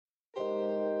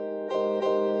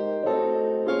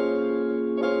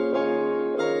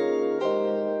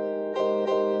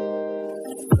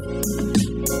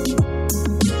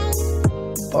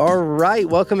All right,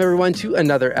 welcome everyone to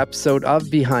another episode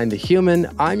of Behind the Human.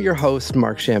 I'm your host,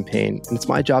 Mark Champagne, and it's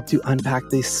my job to unpack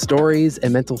the stories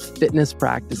and mental fitness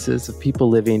practices of people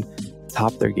living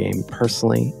top their game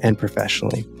personally and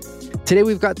professionally. Today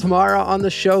we've got Tamara on the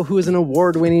show, who is an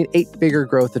award-winning 8-figure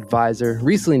growth advisor,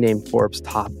 recently named Forbes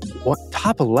top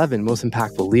 11 most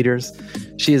impactful leaders.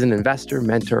 She is an investor,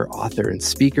 mentor, author, and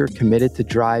speaker committed to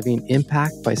driving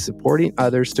impact by supporting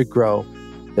others to grow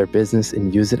their business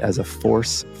and use it as a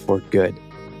force for good.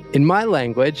 In my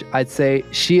language, I'd say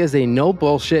she is a no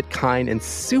bullshit, kind, and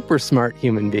super smart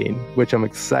human being, which I'm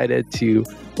excited to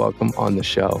welcome on the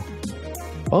show.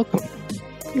 Welcome.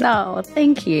 No,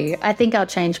 thank you. I think I'll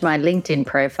change my LinkedIn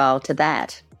profile to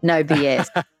that. No BS.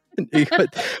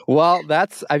 Well,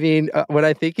 when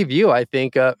I think of you, I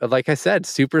think, like I said,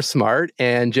 super smart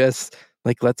and just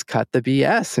like, let's cut the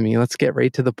BS. I mean, let's get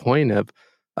right to the point of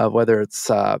whether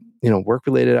it's,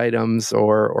 work-related items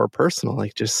or personal,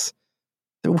 like just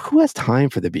who has time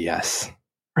for the BS,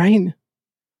 right?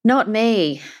 Not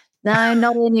me. No,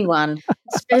 not anyone,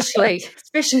 especially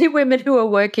women who are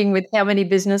working with how many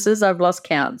businesses I've lost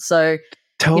count. So,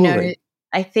 Totally.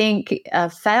 I think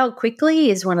fail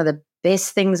quickly is one of the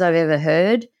best things I've ever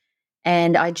heard.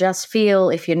 And I just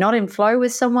feel if you're not in flow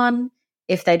with someone,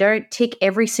 if they don't tick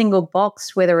every single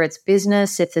box, whether it's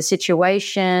business, if the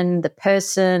situation, the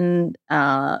person,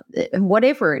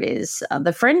 whatever it is,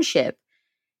 the friendship,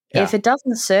 if it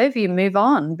doesn't serve you, move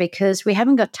on because we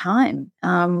haven't got time.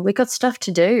 We've got stuff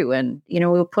to do and, we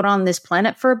were put on this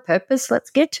planet for a purpose. Let's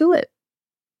get to it.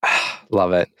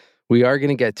 Love it. We are going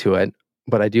to get to it,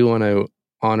 but I do want to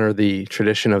honor the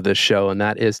tradition of this show, and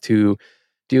that is to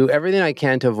do everything I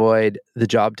can to avoid the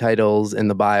job titles and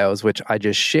the bios, which I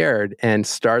just shared, and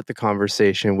start the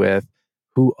conversation with,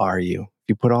 who are you? If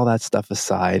you put all that stuff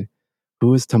aside,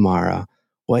 who is Tamara?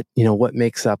 What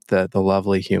makes up the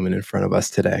lovely human in front of us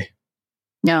today?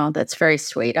 No, that's very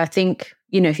sweet. I think,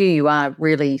 who you are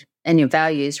really, and your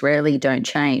values rarely don't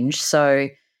change. So,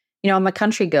 I'm a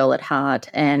country girl at heart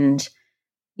and,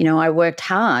 I worked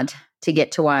hard to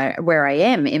get to where I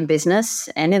am in business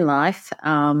and in life.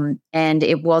 And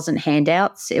it wasn't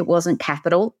handouts. It wasn't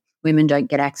capital. Women don't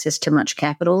get access to much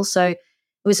capital. So it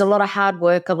was a lot of hard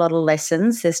work, a lot of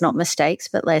lessons. There's not mistakes,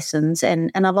 but lessons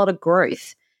and a lot of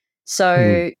growth.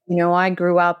 So, I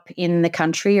grew up in the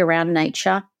country around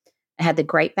nature. I had the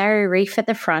Great Barrier Reef at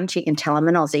the front. You can tell I'm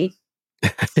an Aussie.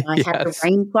 I had the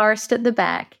rainforest at the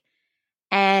back.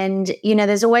 And,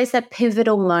 there's always that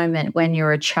pivotal moment when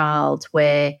you're a child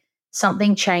where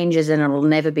something changes and it'll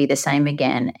never be the same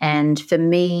again. And for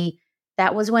me,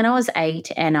 that was when I was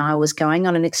 8 and I was going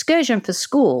on an excursion for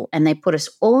school and they put us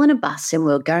all in a bus and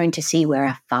we were going to see where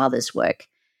our fathers work.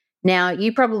 Now,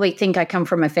 you probably think I come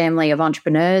from a family of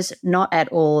entrepreneurs. Not at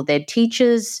all. They're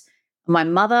teachers. My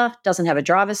mother doesn't have a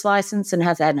driver's license and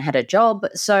hasn't had a job.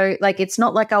 So, it's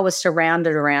not like I was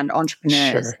surrounded around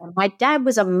entrepreneurs. Sure. My dad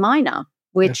was a miner,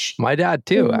 which... My dad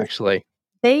too, actually.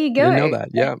 There you go. I didn't know that,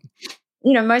 yeah.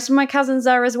 Most of my cousins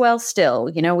are as well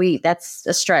still. That's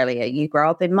Australia. You grow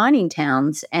up in mining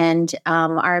towns. And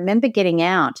I remember getting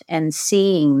out and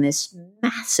seeing this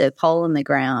massive hole in the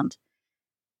ground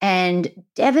and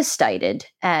devastated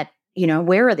at,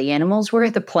 where are the animals? Where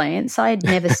are the plants? I had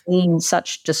never seen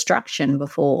such destruction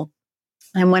before.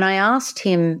 And when I asked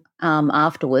him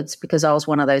afterwards, because I was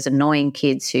one of those annoying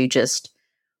kids who just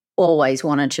always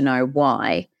wanted to know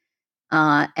why,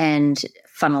 and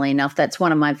funnily enough, that's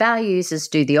one of my values is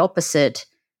do the opposite.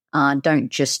 Don't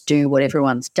just do what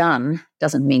everyone's done.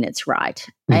 Doesn't mean it's right.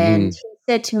 Mm-hmm. And he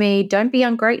said to me, don't be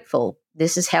ungrateful.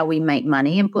 This is how we make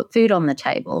money and put food on the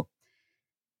table.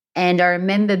 And I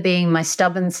remember being my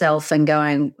stubborn self and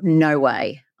going, no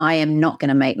way, I am not going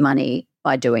to make money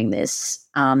by doing this.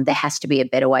 There has to be a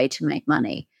better way to make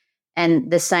money.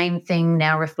 And the same thing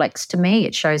now reflects to me.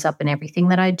 It shows up in everything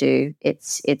that I do.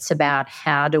 It's about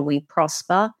how do we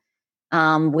prosper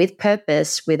with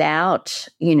purpose without,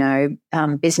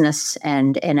 business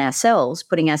and ourselves,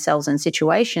 putting ourselves in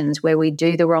situations where we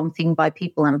do the wrong thing by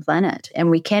people and planet. And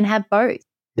we can have both.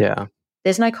 Yeah.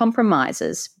 There's no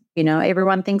compromises.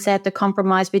 Everyone thinks they have to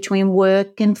compromise between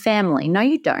work and family. No,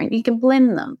 you don't. You can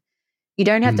blend them. You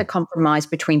don't have to compromise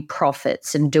between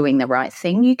profits and doing the right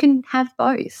thing. You can have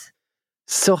both.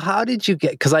 So how did you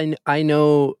get, because I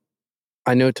know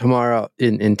Tamara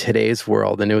in today's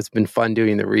world, and it's been fun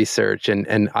doing the research,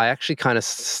 and I actually kind of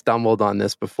stumbled on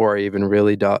this before I even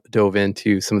really dove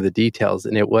into some of the details,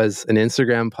 and it was an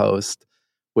Instagram post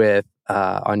with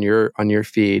on your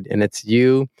feed, and it's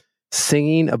you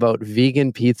singing about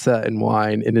vegan pizza and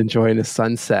wine and enjoying a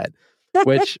sunset,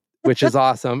 which is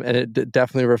awesome, and it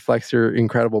definitely reflects your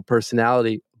incredible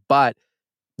personality. But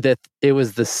that it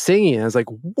was the singing. I was like,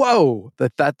 whoa,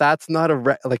 that's not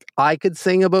like I could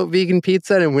sing about vegan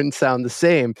pizza and it wouldn't sound the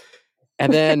same.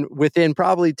 And then within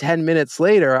probably 10 minutes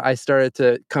later, I started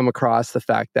to come across the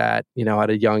fact that, at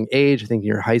a young age, I think in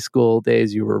your high school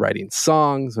days, you were writing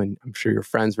songs when I'm sure your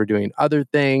friends were doing other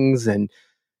things, and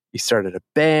you started a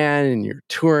band and you're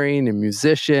touring and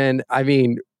musician. I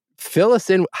mean, fill us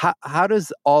in. How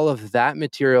does all of that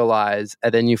materialize?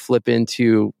 And then you flip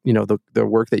into, the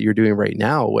work that you're doing right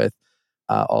now with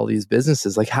all these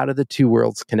businesses. Like, how do the two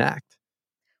worlds connect?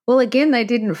 Well, again, they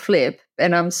didn't flip.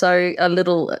 And I'm so a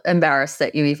little embarrassed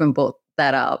that you even brought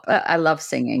that up. I love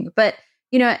singing. But,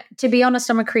 to be honest,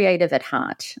 I'm a creative at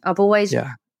heart. I've always,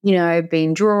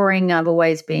 been drawing. I've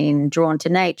always been drawn to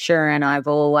nature. And I've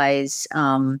always,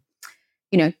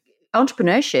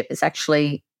 entrepreneurship is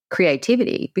actually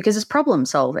creativity because it's problem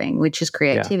solving, which is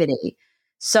creativity. Yeah.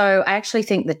 So I actually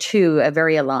think the two are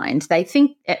very aligned. They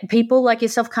think people like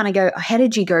yourself kind of go, how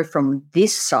did you go from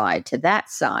this side to that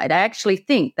side? I actually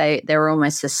think they're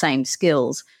almost the same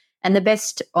skills. And the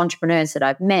best entrepreneurs that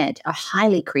I've met are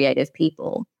highly creative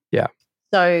people. Yeah.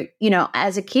 So,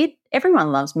 as a kid,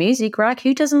 everyone loves music, right?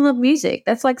 Who doesn't love music?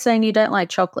 That's like saying you don't like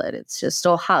chocolate. It's just,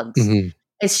 or hugs. Mm-hmm.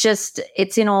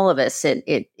 It's in all of us.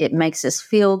 It makes us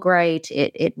feel great.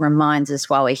 It reminds us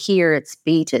while we're here, it's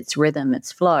beat, it's rhythm,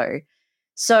 it's flow.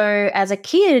 So as a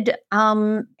kid,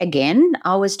 again,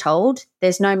 I was told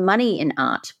there's no money in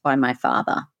art by my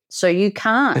father. So you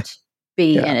can't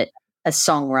be a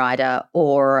songwriter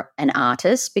or an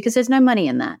artist because there's no money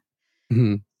in that.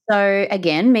 Mm-hmm. So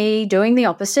again, me doing the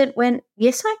opposite went,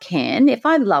 yes, I can. If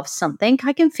I love something,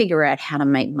 I can figure out how to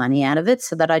make money out of it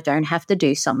so that I don't have to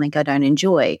do something I don't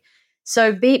enjoy.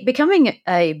 So becoming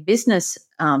a business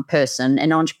person,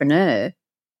 an entrepreneur,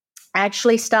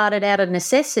 actually started out of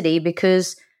necessity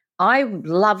because I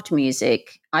loved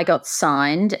music. I got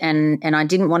signed and I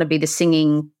didn't want to be the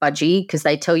singing budgie because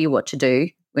they tell you what to do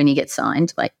when you get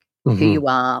signed, like who you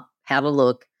are, how to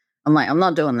look. I'm like, I'm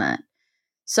not doing that.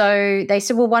 So they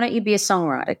said, well, why don't you be a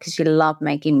songwriter because you love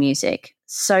making music?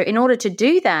 So in order to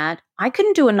do that, I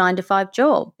couldn't do a 9-to-5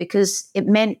 job because it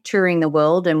meant touring the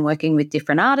world and working with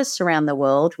different artists around the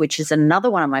world, which is another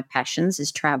one of my passions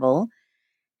is travel.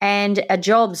 And a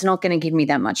job's not going to give me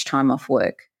that much time off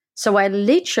work. So I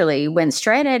literally went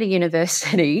straight out of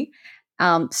university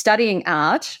studying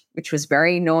art, which was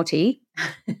very naughty.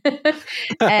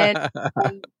 And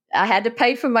I had to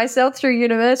pay for myself through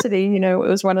university. It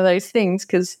was one of those things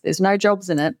because there's no jobs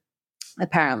in it,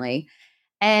 apparently.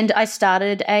 And I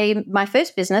started my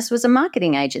first business was a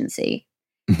marketing agency.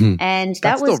 Mm-hmm. And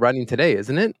that's still running today,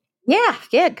 isn't it?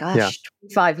 Yeah. Gosh,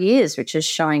 25 years, which is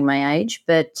showing my age.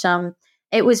 But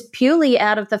it was purely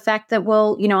out of the fact that,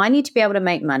 well, I need to be able to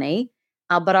make money,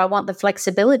 but I want the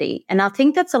flexibility. And I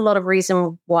think that's a lot of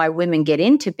reason why women get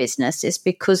into business is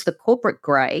because the corporate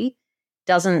grey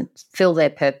doesn't fill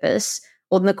their purpose,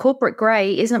 or the corporate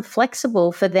grey isn't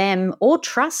flexible for them or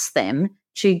trusts them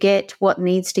to get what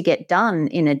needs to get done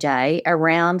in a day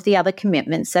around the other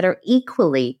commitments that are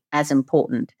equally as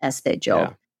important as their job.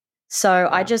 Yeah. So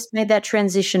I just made that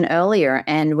transition earlier.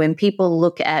 And when people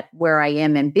look at where I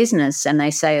am in business and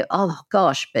they say, oh,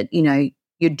 gosh, but,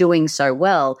 you're doing so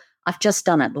well, I've just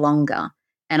done it longer.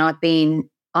 And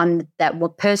I'm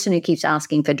that person who keeps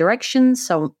asking for directions.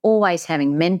 So I'm always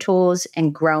having mentors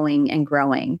and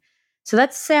growing. So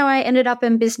that's how I ended up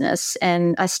in business.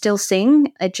 And I still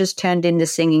sing. It just turned into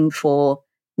singing for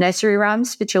nursery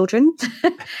rhymes for children.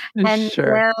 And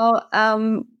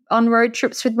now on road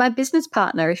trips with my business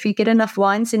partner. If you get enough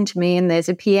wines into me and there's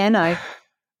a piano,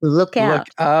 look out.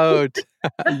 Look out.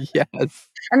 Yes.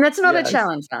 And that's not a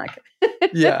challenge, Mark.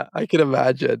 Yeah, I can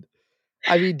imagine.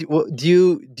 I mean,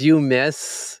 do you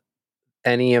miss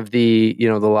any of the,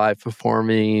 the live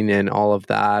performing and all of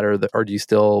that, or do you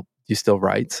still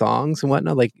write songs and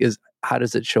whatnot? Like, how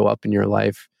does it show up in your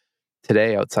life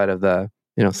today outside of the,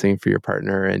 singing for your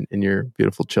partner and your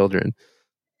beautiful children?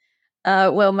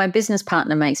 Well, my business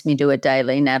partner makes me do it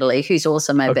daily, Natalie, who's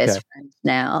also my best friend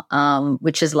now,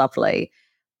 which is lovely.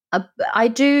 I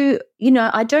do,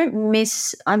 I don't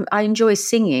miss, I enjoy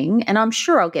singing, and I'm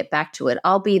sure I'll get back to it.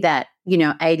 I'll be that,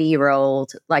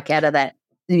 80-year-old, like out of that,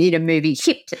 movie,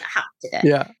 Hip to the Hop to that.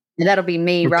 Yeah. And that'll be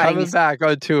me writing. Coming back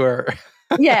on tour.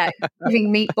 Yeah,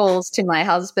 giving meatballs to my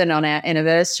husband on our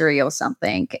anniversary or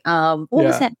something. What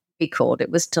was that movie called?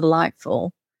 It was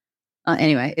delightful.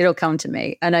 Anyway, it'll come to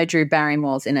me. I know Drew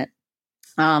Barrymore's in it.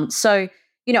 So,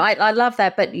 I love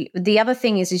that. But the other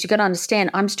thing is you've got to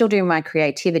understand, I'm still doing my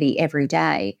creativity every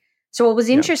day. So what was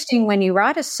interesting when you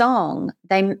write a song,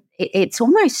 it's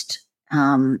almost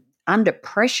under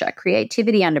pressure,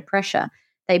 creativity under pressure.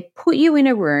 They put you in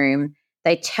a room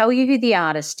They tell you who the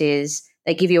artist is.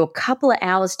 They give you a couple of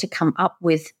hours to come up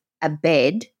with a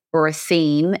bed or a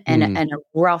theme and a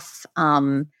rough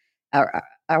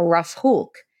a rough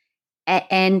hook.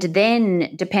 And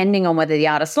then, depending on whether the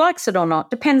artist likes it or not,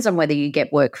 depends on whether you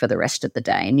get work for the rest of the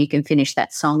day and you can finish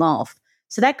that song off.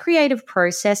 So that creative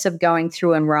process of going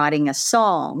through and writing a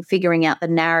song, figuring out the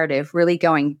narrative, really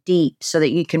going deep so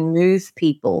that you can move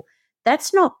people,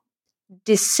 that's not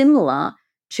dissimilar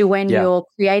to when you're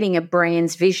creating a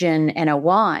brand's vision and a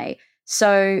why.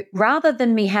 So rather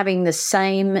than me having the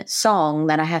same song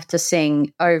that I have to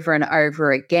sing over and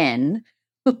over again,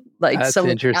 like That's some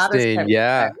interesting.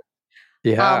 Yeah.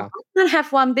 I can't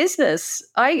have one business.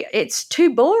 It's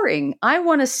too boring. I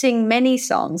want to sing many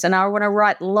songs, and I want to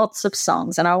write lots of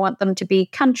songs, and I want them to be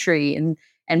country and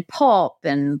pop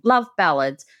and love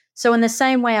ballads. So in the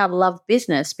same way, I love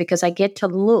business because I get to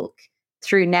look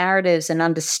through narratives and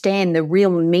understand the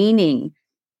real meaning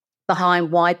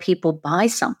behind why people buy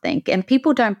something. And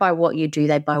people don't buy what you do,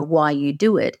 they buy why you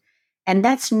do it. And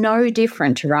that's no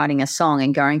different to writing a song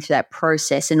and going through that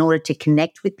process in order to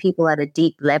connect with people at a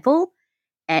deep level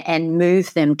and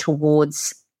move them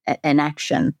towards an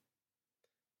action.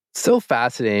 So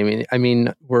fascinating. I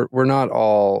mean, we're not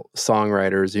all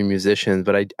songwriters or musicians,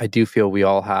 but I do feel we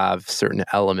all have certain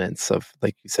elements of,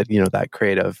 like you said, that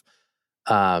creative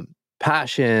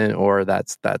passion or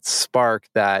that spark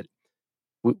that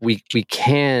we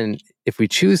can, if we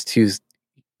choose to,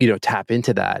 tap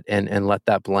into that and let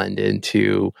that blend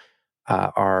into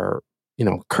our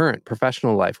current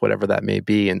professional life, whatever that may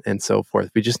be, and so forth. I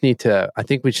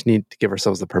think we just need to give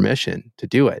ourselves the permission to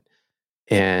do it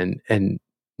and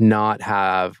not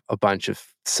have a bunch of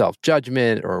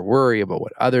self-judgment or worry about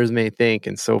what others may think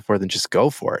and so forth, and just go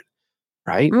for it,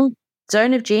 right?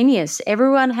 Zone of genius.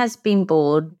 Everyone has been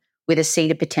born with a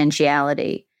seed of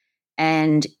potentiality.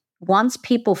 And once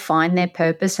people find their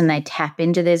purpose and they tap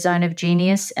into their zone of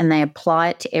genius and they apply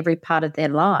it to every part of their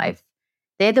life,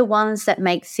 they're the ones that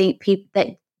make people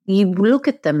that you look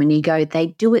at them and you go, they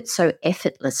do it so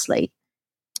effortlessly.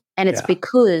 And it's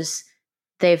because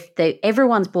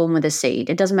everyone's born with a seed.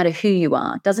 It doesn't matter who you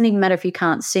are. It doesn't even matter if you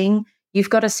can't sing. You've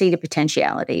got a seed of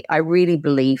potentiality. I really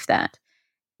believe that.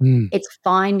 It's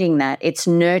finding that. It's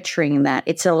nurturing that.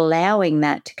 It's allowing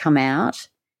that to come out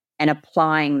and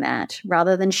applying that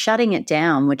rather than shutting it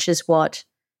down, which is what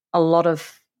a lot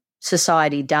of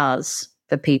society does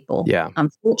for people,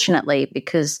 unfortunately,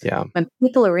 because when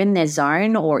people are in their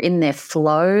zone or in their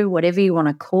flow, whatever you want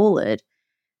to call it,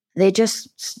 they're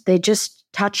just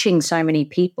touching so many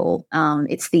people.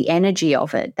 It's the energy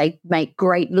of it. They make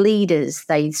great leaders.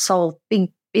 They solve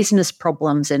big business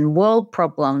problems and world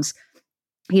problems.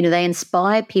 They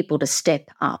inspire people to step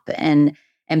up and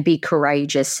be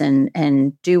courageous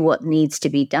and do what needs to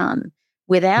be done.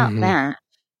 Without that,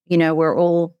 we're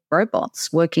all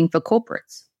robots working for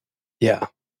corporates. Yeah.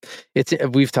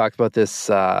 We've talked about this,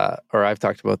 or I've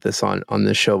talked about this on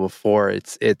this show before.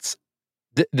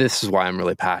 This is why I'm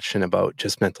really passionate about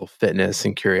just mental fitness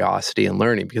and curiosity and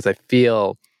learning, because I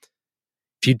feel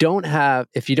if you don't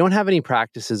have any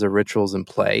practices or rituals in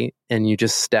play and you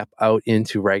just step out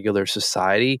into regular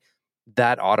society,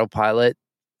 that autopilot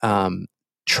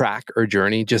track or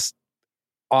journey just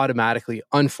automatically,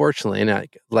 unfortunately, and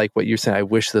like what you're saying, I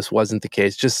wish this wasn't the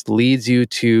case, just leads you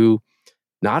to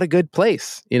not a good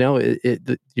place. You're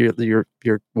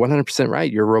 100%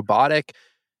 right. You're robotic.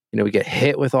 We get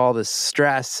hit with all this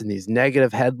stress and these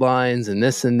negative headlines and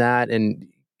this and that. And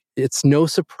it's no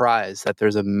surprise that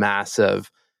there's a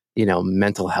massive,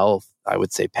 mental health, I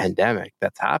would say, pandemic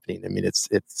that's happening. I mean, it's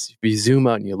if you zoom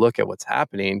out and you look at what's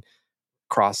happening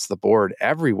across the board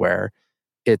everywhere,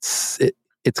 it's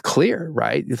clear,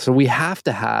 right? So we have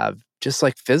to have, just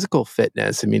like physical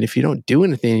fitness. I mean, if you don't do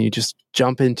anything, you just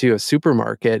jump into a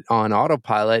supermarket on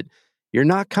autopilot, you're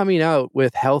not coming out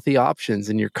with healthy options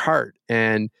in your cart.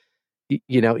 And,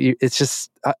 it's just,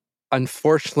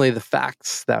 unfortunately, the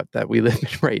facts that we live in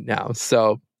right now.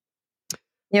 So,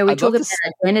 we talk about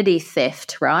identity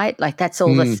theft, right? Like that's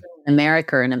all the thing in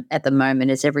America and at the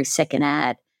moment is every second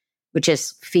ad, which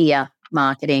is fear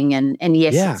marketing. And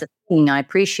yes, it's a thing. I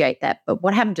appreciate that. But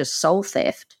what happened to soul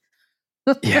theft?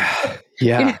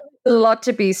 Yeah. A lot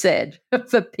to be said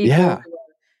for people who are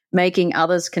making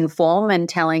others conform and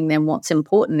telling them what's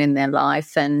important in their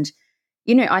life. And,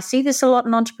 I see this a lot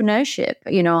in entrepreneurship.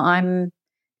 I'm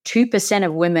 2%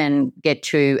 of women get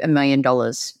to $1 million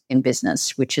in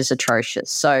business, which is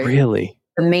atrocious. So really,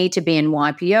 for me to be in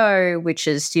YPO, which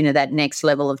is, that next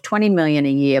level of 20 million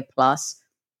a year plus,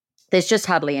 there's just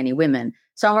hardly any women.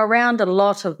 So I'm around a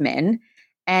lot of men.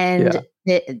 And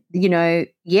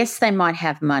Yes, they might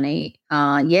have money.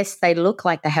 Yes, they look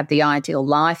like they have the ideal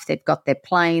life. They've got their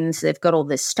planes, they've got all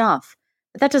this stuff,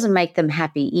 but that doesn't make them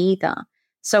happy either.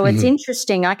 So it's Mhm.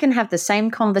 interesting. I can have the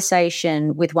same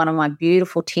conversation with one of my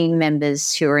beautiful team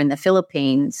members who are in the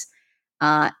Philippines,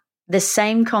 the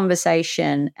same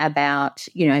conversation about,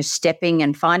 stepping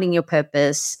and finding your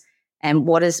purpose and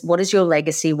what is your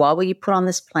legacy? Why were you put on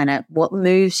this planet? What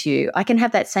moves you? I can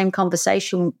have that same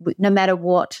conversation no matter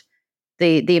what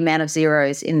the amount of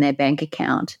zeros in their bank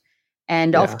account.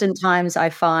 And Yeah. oftentimes I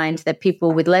find that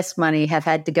people with less money have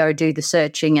had to go do the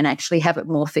searching and actually have it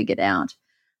more figured out.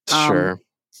 Um, Sure.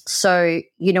 so,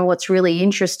 what's really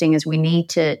interesting is we need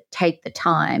to take the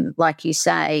time, like you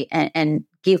say, and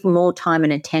give more time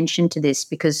and attention to this,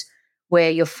 because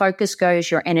where your focus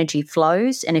goes, your energy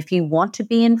flows. And if you want to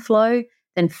be in flow,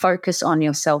 then focus on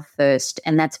yourself first.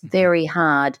 And that's very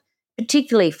hard,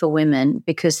 particularly for women,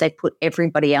 because they put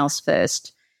everybody else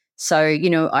first. So,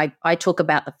 I talk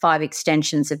about the 5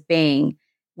 extensions of being,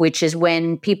 which is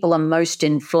when people are most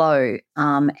in flow.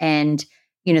 And,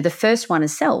 the first one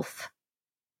is self.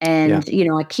 Yeah.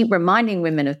 And, I keep reminding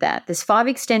women of that. There's 5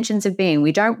 extensions of being.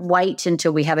 We don't wait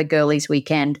until we have a girlies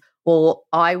weekend, or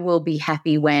I will be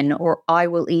happy when, or I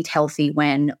will eat healthy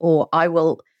when, or I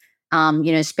will,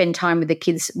 spend time with the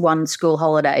kids one school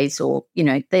holidays, or,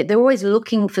 they're always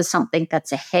looking for something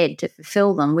that's ahead to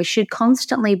fulfill them. We should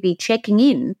constantly be checking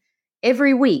in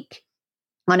every week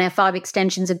on our 5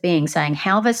 extensions of being, saying,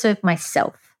 how have I served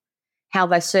myself? How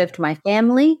have I served my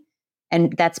family?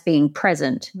 And that's being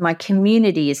present. My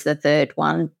community is the 3rd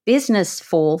one, business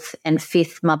 4th, and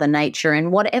 5th, Mother Nature,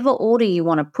 in whatever order you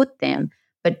want to put them,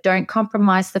 but don't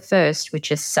compromise the 1st,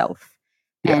 which is self.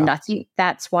 And Yeah. I think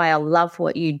that's why I love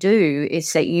what you do,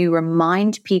 is that you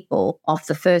remind people of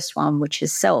the 1st one, which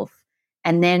is self,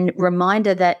 and then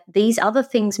reminder that these other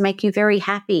things make you very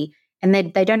happy, and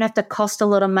they don't have to cost a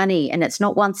lot of money, and it's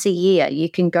not once a year. You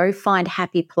can go find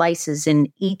happy places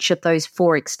in each of those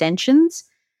 4 extensions.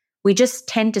 We just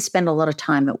tend to spend a lot of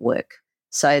time at work.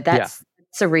 So Yeah. that's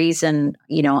the reason,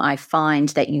 I find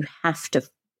that you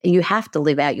have to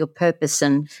live out your purpose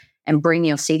and bring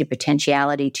your seed of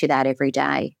potentiality to that every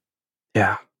day.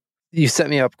 Yeah. You set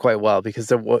me up quite well, because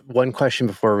one question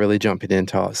before really jumping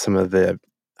into some of the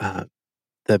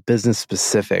business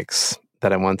specifics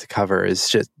that I want to cover is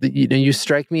just, you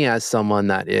strike me as someone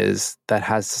that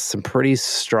has some pretty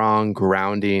strong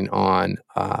grounding on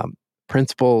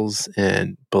principles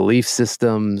and belief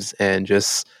systems, and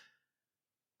just,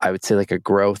 I would say, like a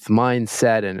growth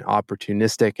mindset and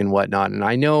opportunistic and whatnot. And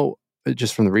I know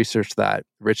just from the research that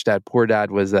Rich Dad Poor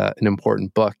Dad was an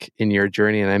important book in your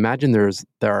journey, and I imagine there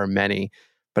are many.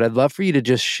 But I'd love for you to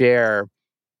just share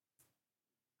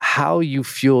how you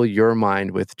fuel your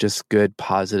mind with just good,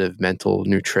 positive mental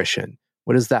nutrition.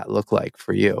 What does that look like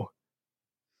for you?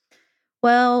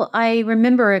 Well, I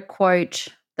remember a quote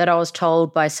that I was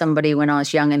told by somebody when I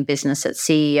was young in business, that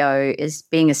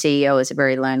being a CEO is a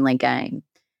very lonely game.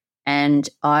 And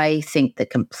I think the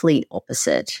complete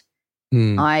opposite.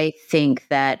 Mm, I think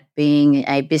that being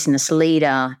a business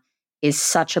leader is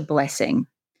such a blessing,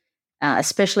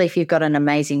 especially if you've got an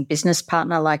amazing business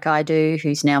partner like I do,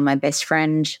 who's now my best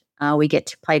friend. We get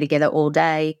to play together all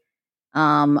day.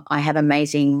 I have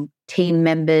amazing team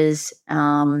members,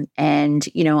 and,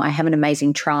 I have an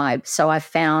amazing tribe. So I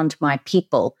found my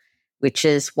people, which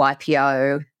is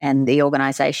YPO and the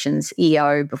organization's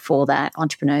EO before that,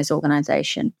 Entrepreneurs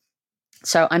Organization.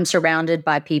 So I'm surrounded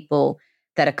by people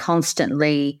that are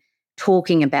constantly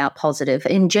talking about positive.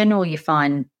 In general, you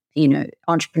find,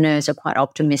 entrepreneurs are quite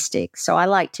optimistic. So I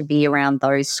like to be around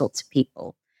those sorts of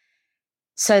people.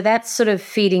 So that's sort of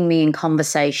feeding me in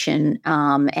conversation,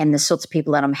 and the sorts of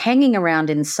people that I'm hanging around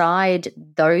inside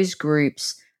those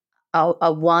groups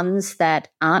are ones that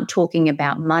aren't talking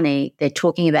about money. They're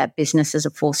talking about business as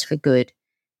a force for good.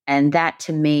 And that,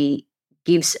 to me,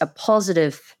 gives a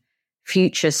positive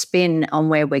future spin on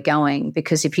where we're going.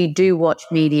 Because if you do watch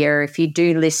media, if you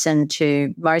do listen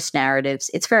to most narratives,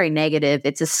 it's very negative.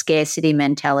 It's a scarcity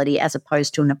mentality as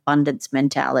opposed to an abundance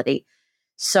mentality.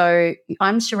 So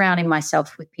I'm surrounding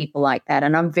myself with people like that,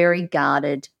 and I'm very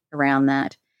guarded around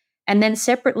that. And then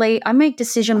separately, I make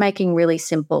decision making really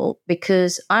simple,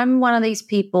 because I'm one of these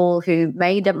people who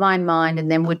made up my mind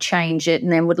and then would change it,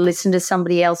 and then would listen to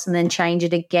somebody else and then change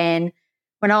it again.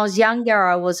 When I was younger,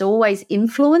 I was always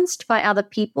influenced by other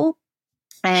people.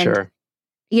 And, sure.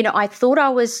 I thought I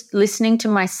was listening to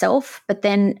myself, but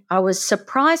then I was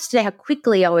surprised at how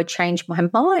quickly I would change my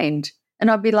mind. And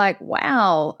I'd be like,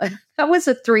 wow, that was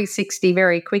a 360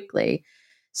 very quickly.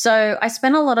 So I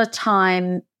spent a lot of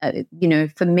time,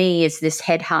 for me, is this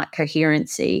head heart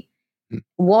coherency.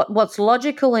 What's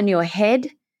logical in your head,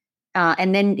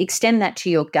 and then extend that to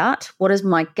your gut. What is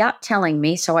my gut telling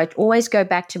me? So I always go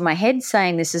back to my head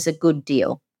saying this is a good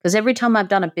deal, because every time I've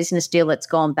done a business deal that's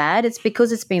gone bad, it's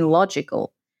because it's been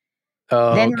logical.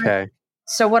 Oh, okay.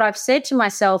 So what I've said to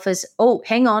myself is, oh,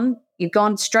 hang on, you've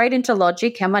gone straight into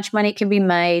logic. How much money can be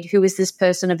made? Who is this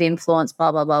person of influence?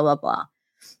 Blah, blah, blah, blah, blah.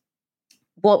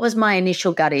 What was my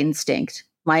initial gut instinct?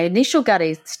 My initial gut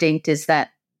instinct is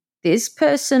that this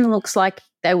person looks like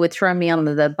they would throw me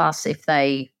under the bus if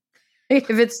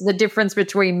it's the difference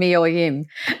between me or him.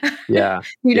 Yeah.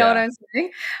 You know what I'm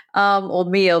saying? Or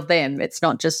me or them. It's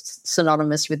not just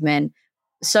synonymous with men.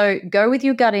 So go with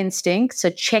your gut instinct. So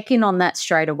check in on that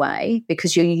straight away,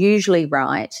 because you're usually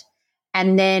right.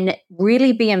 And then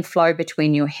really be in flow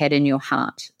between your head and your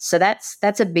heart. So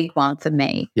that's a big one for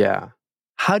me. Yeah.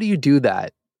 How do you do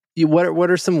that?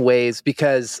 What are some ways?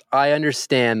 Because I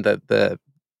understand the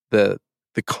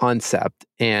concept,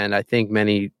 and I think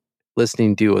many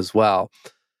listening do as well.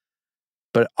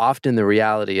 But often the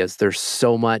reality is there's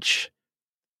so much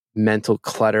mental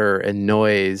clutter and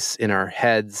noise in our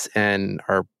heads, and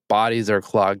our bodies are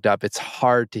clogged up. It's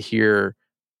hard to hear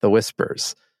the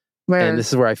whispers. And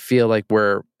this is where I feel like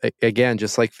we're, again,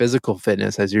 just like physical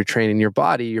fitness, as you're training your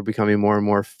body, you're becoming more and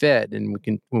more fit. And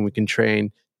when we can train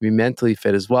to be mentally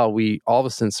fit as well, we all of a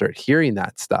sudden start hearing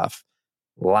that stuff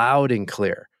loud and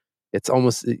clear. It's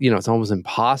almost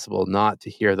impossible not to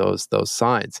hear those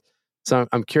signs. So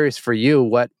I'm curious for you,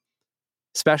 what,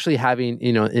 especially having,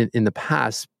 in the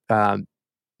past,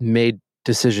 made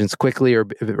decisions quickly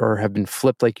or have been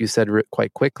flipped, like you said,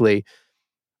 quite quickly.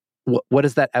 What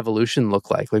does that evolution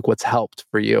look like? Like, what's helped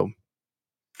for you?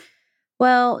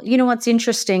 Well, what's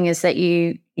interesting is that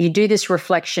you do this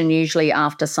reflection usually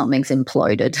after something's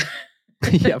imploded.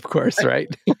 Yeah, of course,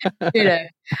 right?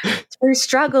 Through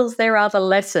struggles, there are the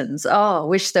lessons. Oh, I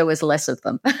wish there was less of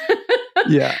them.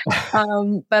 Yeah.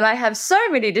 But I have so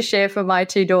many to share for my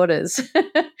two daughters.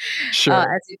 Sure.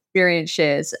 As experience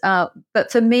shares.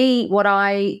 But for me, what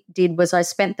I did was I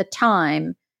spent the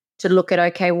time to look at,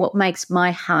 okay, what makes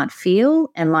my heart feel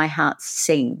and my heart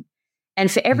sing?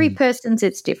 And for every person's,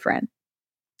 it's different.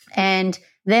 And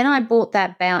then I brought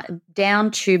that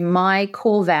down to my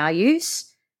core values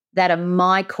that are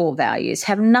my core values,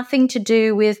 have nothing to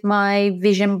do with my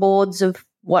vision boards of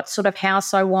what sort of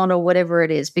house I want or whatever it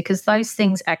is, because those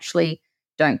things actually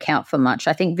don't count for much.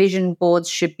 I think vision boards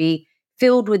should be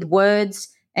filled with words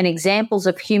and examples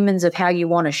of humans of how you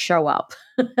want to show up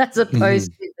as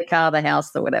opposed to the car, the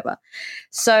house, the whatever.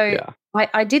 So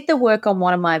I did the work on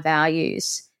one of my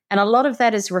values, and a lot of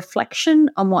that is reflection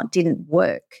on what didn't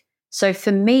work. So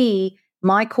for me,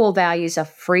 my core values are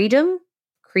freedom,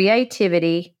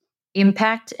 creativity,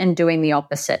 impact, and doing the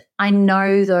opposite. I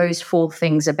know those 4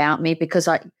 things about me because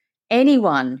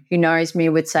anyone who knows me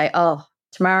would say, oh,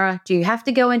 Tamara, do you have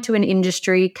to go into an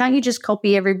industry? Can't you just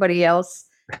copy everybody else?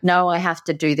 No, I have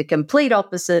to do the complete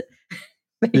opposite.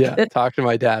 Yeah, talk to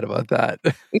my dad about that.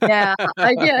 Yeah,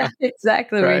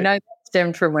 exactly. Right. We know that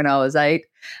stemmed from when I was 8.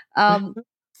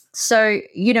 So,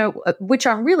 which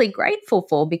I'm really grateful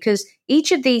for, because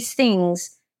each of these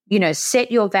things, set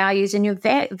your values, and your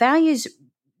values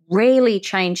rarely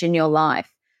change in your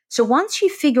life. So once you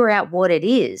figure out what it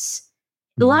is,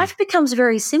 life becomes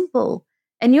very simple.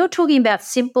 And you're talking about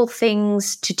simple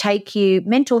things to take you.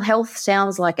 Mental health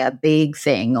sounds like a big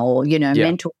thing, or,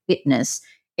 mental fitness.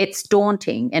 It's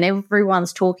daunting, and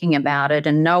everyone's talking about it,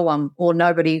 and no one or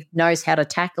nobody knows how to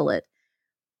tackle it.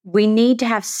 We need to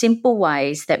have simple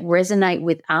ways that resonate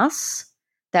with us,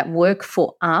 that work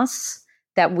for us,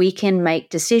 that we can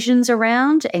make decisions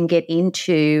around and get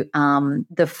into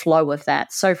the flow of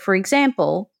that. So, for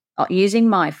example, using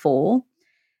my 4,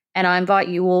 and I invite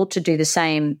you all to do the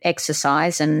same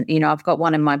exercise. And, I've got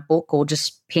one in my book, or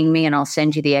just ping me and I'll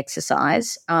send you the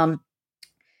exercise.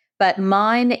 But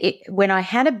mine, when I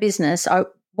had a business,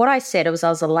 what I said was I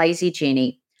was a lazy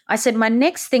genie. I said, my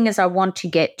next thing is I want to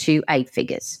get to 8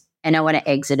 figures and I want to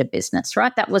exit a business,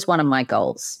 right? That was one of my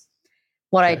goals.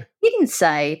 What I didn't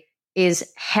say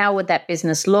is how would that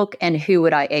business look and who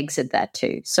would I exit that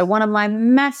to? So one of my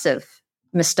massive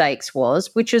mistakes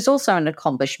was, which is also an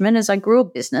accomplishment, as I grew a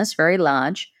business very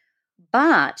large,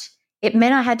 but it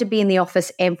meant I had to be in the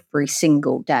office every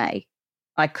single day.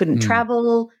 I couldn't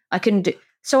travel. I couldn't do.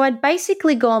 So I'd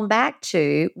basically gone back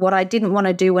to what I didn't want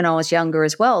to do when I was younger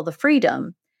as well, the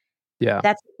freedom. Yeah.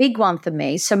 That's a big one for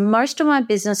me. So most of my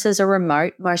businesses are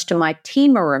remote. Most of my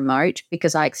team are remote,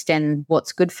 because I extend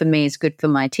what's good for me is good for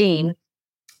my team.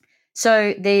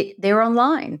 So they're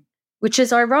online, which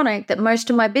is ironic that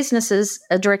most of my businesses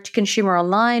are direct to consumer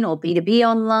online or B2B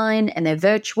online, and they're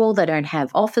virtual. They don't have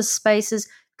office spaces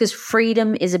because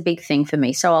freedom is a big thing for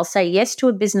me. So I'll say yes to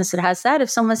a business that has that. If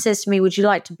someone says to me, would you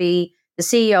like to be the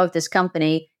CEO of this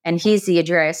company? And here's the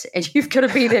address, and you've got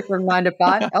to be there from 9 to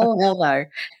 5. Oh, hell no.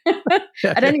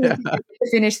 I don't even think I get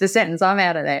to finish the sentence. I'm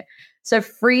out of there. So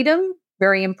freedom,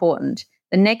 very important.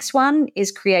 The next one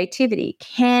is creativity.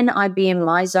 Can I be in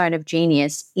my zone of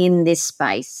genius in this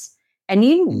space? And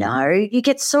you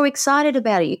get so excited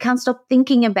about it. You can't stop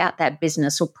thinking about that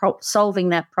business or solving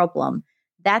that problem.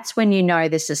 That's when you know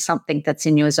this is something that's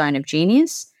in your zone of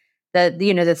genius.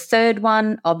 The third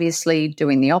one, obviously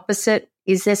doing the opposite.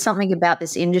 Is there something about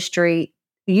this industry?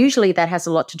 Usually that has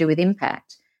a lot to do with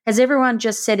impact. Has everyone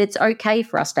just said it's okay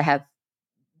for us to have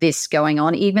this going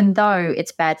on, even though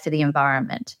it's bad for the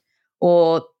environment?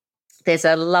 Or there's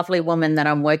a lovely woman that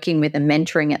I'm working with and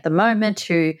mentoring at the moment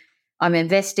who I'm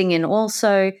investing in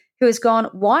also, who has gone,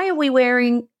 why are we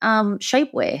wearing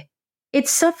shapewear?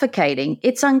 It's suffocating.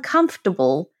 It's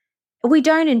uncomfortable. We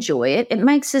don't enjoy it. It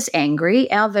makes us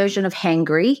angry, our version of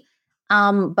hangry,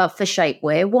 but for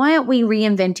shapewear. Why aren't we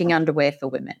reinventing underwear for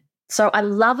women? So I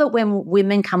love it when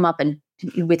women come up and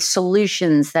with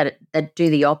solutions that do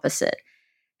the opposite.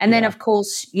 And then, of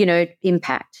course,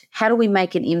 impact. How do we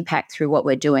make an impact through what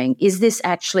we're doing? Is this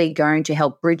actually going to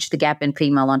help bridge the gap in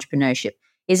female entrepreneurship?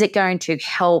 Is it going to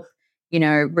help,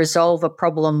 resolve a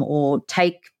problem or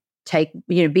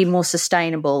be more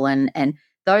sustainable? And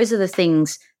those are the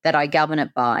things that I govern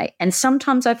it by. And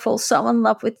sometimes I fall so in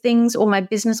love with things, or my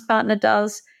business partner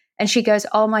does, and she goes,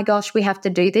 oh my gosh, we have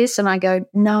to do this. And I go,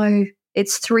 no,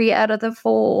 it's 3 out of the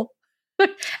 4.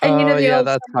 And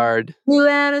that's hard. 2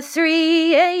 out of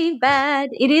 3 ain't bad.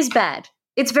 It is bad.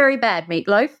 It's very bad,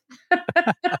 Meatloaf.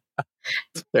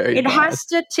 It has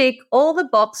to tick all the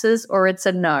boxes or it's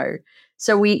a no.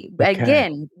 So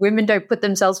again, women don't put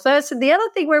themselves first. And the other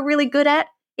thing we're really good at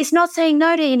is not saying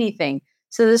no to anything.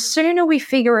 So the sooner we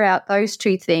figure out those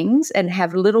 2 things and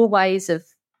have little ways of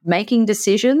making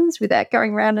decisions without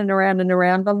going round and around and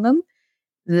around on them,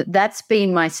 that's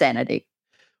been my sanity.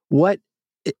 What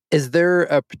is there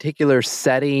a particular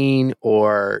setting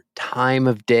or time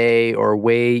of day or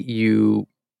way you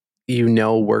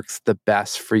works the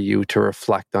best for you to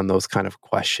reflect on those kind of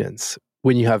questions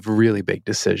when you have really big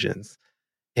decisions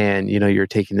and you're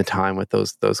taking the time with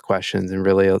those questions and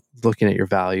really looking at your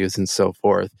values and so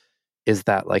forth? Is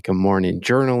that like a morning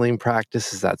journaling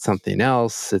practice? Is that something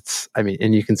else?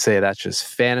 And you can say that's just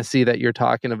fantasy that you're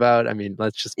talking about. I mean,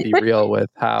 let's just be real with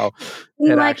how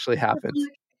it actually happens.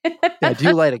 Yeah, do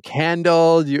you light a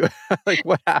candle? Do you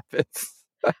what happens?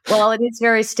 Well, it is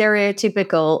very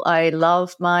stereotypical. I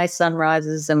love my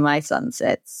sunrises and my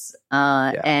sunsets.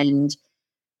 And,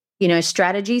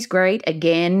 strategy's great.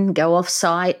 Again, go off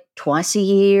site twice a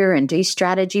year and do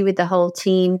strategy with the whole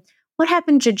team. What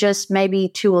happened to just maybe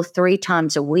 2 or 3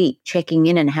 times a week checking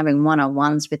in and having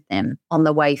one-on-ones with them on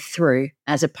the way through,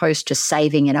 as opposed to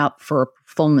saving it up for a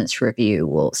performance review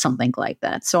or something like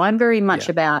that? So I'm very much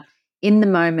about in the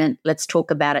moment, let's talk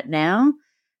about it now.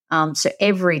 So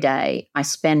every day I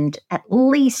spend at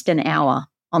least an hour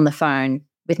on the phone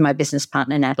with my business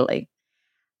partner, Natalie.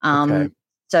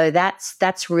 So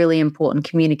that's really important.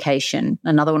 Communication.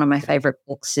 Another one of my favorite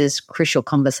books is Crucial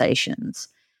Conversations.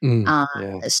 So,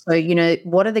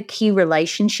 what are the key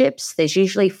relationships? There's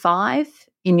usually 5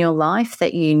 in your life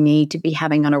that you need to be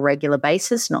having on a regular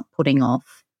basis, not putting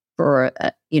off for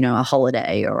a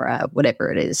holiday or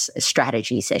whatever it is, a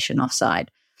strategy session offsite.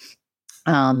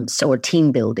 So a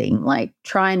team building,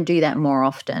 try and do that more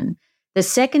often. The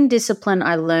second discipline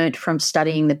I learned from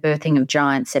studying the birthing of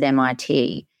giants at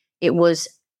MIT, it was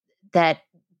that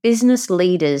business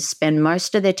leaders spend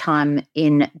most of their time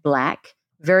in black,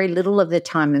 very little of their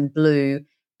time in blue,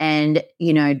 and,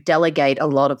 delegate a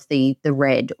lot of the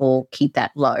red or keep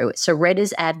that low. So red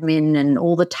is admin and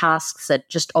all the tasks that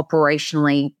just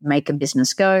operationally make a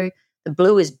business go. The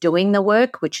blue is doing the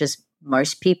work, which is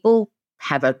most people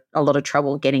have a lot of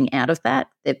trouble getting out of that.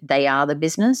 They are the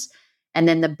business. And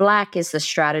then the black is the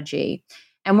strategy.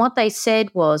 And what they said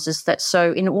is that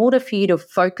so in order for you to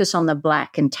focus on the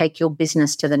black and take your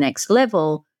business to the next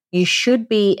level, you should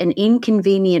be an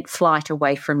inconvenient flight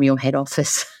away from your head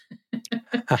office.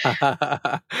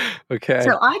 Okay.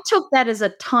 So I took that as a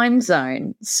time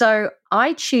zone. So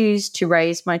I choose to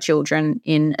raise my children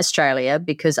in Australia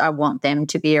because I want them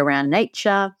to be around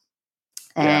nature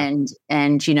and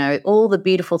all the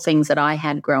beautiful things that I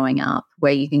had growing up,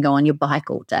 where you can go on your bike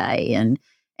all day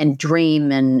and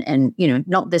dream and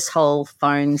not this whole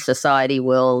phone society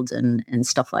world and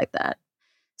stuff like that.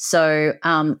 So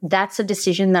that's a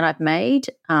decision that I've made.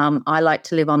 I like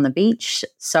to live on the beach,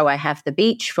 so I have the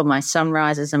beach for my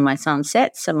sunrises and my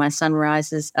sunsets. And my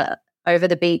sunrises are over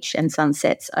the beach and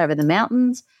sunsets over the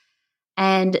mountains.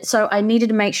 And so I needed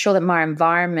to make sure that my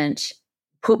environment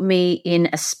put me in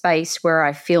a space where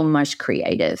I feel most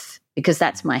creative, because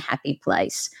that's my happy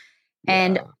place.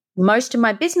 And Yeah. most of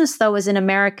my business, though, is in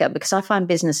America, because I find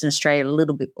business in Australia a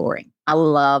little bit boring. I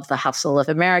love the hustle of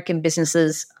American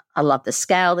businesses. I love the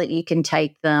scale that you can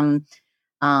take them.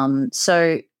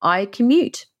 So I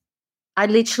commute. I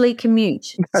literally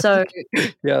commute. So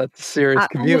Yeah, that's a serious I'm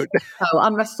commute.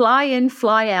 I'm a fly in,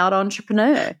 fly out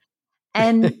entrepreneur.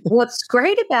 And what's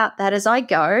great about that is I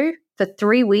go for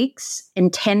 3 weeks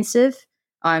intensive.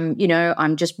 I'm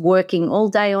just working all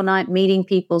day, all night, meeting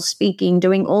people, speaking,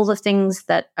 doing all the things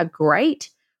that are great,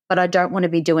 but I don't want to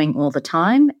be doing all the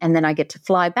time. And then I get to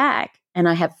fly back and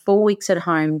I have 4 weeks at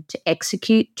home to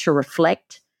execute, to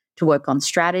reflect, to work on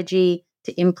strategy,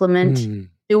 to implement,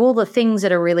 do all the things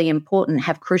that are really important,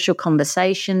 have crucial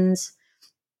conversations.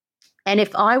 And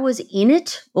if I was in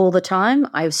it all the time,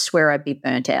 I swear I'd be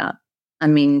burnt out. I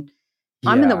mean,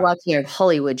 I'm in the Yeah. Wealthier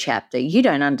Hollywood chapter. You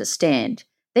don't understand.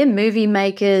 They're movie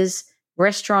makers,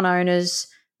 restaurant owners.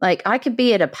 Like, I could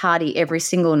be at a party every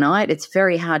single night. It's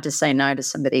very hard to say no to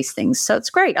some of these things. So it's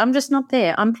great. I'm just not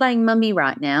there. I'm playing mummy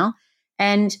right now.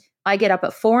 And I get up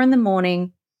at 4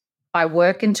 a.m. I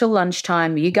work until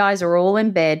lunchtime. You guys are all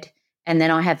in bed. And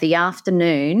then I have the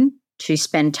afternoon to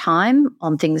spend time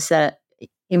on things that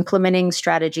implementing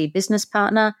strategy, business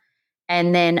partner.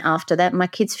 And then after that, my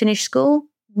kids finish school.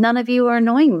 None of you are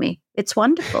annoying me. It's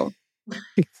wonderful.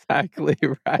 Exactly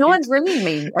right. No one's ringing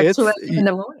me at 2 a.m. in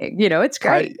the morning. It's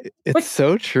great. It's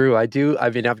so true. I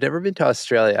mean, I've never been to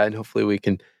Australia, and hopefully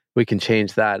we can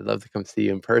change that. I'd love to come see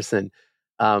you in person.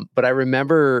 But I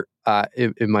remember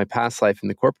in my past life in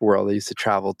the corporate world, I used to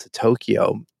travel to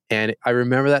Tokyo, and I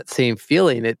remember that same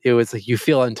feeling. It was like you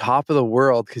feel on top of the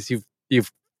world because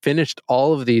you've finished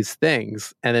all of these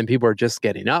things, and then people are just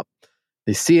getting up.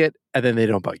 They see it, and then they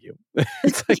don't bug you.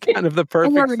 It's like kind of the And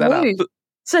perfect you're setup. rude.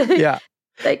 So Yeah.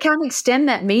 they can't extend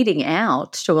that meeting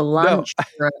out to a lunch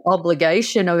or an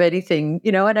obligation of anything.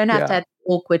 I don't have to have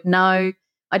awkward, no,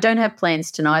 I don't have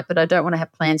plans tonight, but I don't want to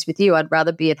have plans with you. I'd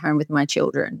rather be at home with my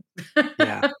children.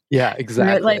 Yeah. Yeah,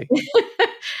 exactly.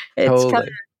 It's kind of,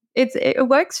 Totally. it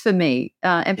works for me.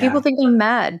 And people Yeah. think I'm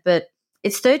mad, but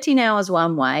it's 13 hours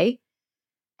one way.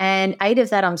 And 8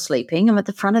 of that I'm sleeping. I'm at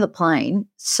the front of the plane.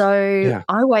 So Yeah.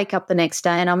 I wake up the next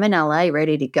day and I'm in LA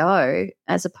ready to go,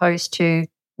 as opposed to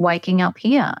waking up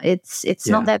here. It's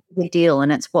not that big a deal,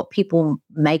 and it's what people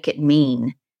make it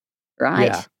mean, right?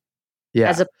 Yeah. Yeah.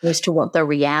 As opposed to what the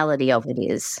reality of it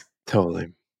is.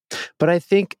 Totally. But I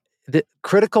think the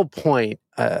critical point,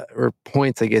 or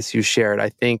points, I guess you shared, I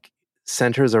think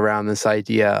centers around this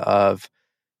idea of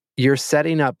you're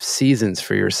setting up seasons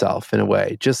for yourself in a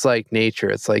way, just like nature.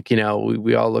 It's like,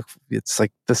 we all look, it's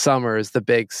like the summer is the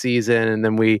big season, and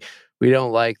then we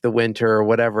don't like the winter or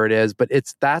whatever it is, but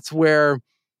that's where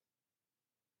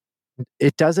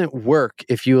it doesn't work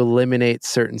if you eliminate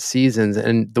certain seasons.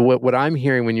 And what I'm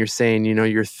hearing when you're saying,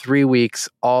 you're 3 weeks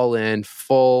all in,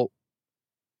 full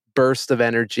burst of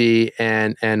energy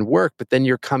and work, but then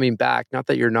you're coming back. Not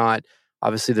that you're not.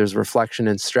 Obviously, there's reflection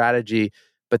and strategy,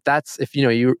 but that's if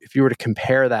you were to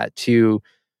compare that to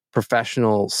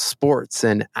professional sports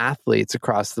and athletes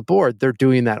across the board, they're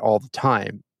doing that all the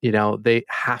time. They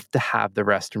have to have the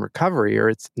rest and recovery, or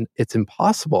it's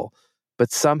impossible. But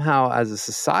somehow, as a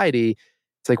society,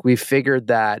 it's like we figured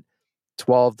that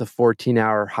 12 to 14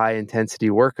 hour high intensity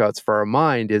workouts for our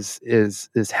mind is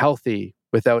healthy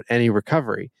without any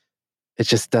recovery. It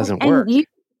just doesn't And work.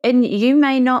 you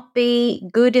may not be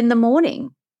good in the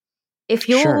morning. If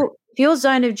Sure. your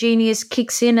zone of genius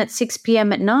kicks in at 6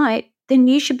 p.m. at night, then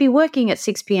you should be working at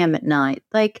 6 p.m. at night.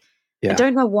 Like, I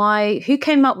don't know who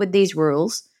came up with these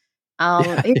rules.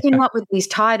 Who came up with these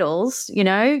titles?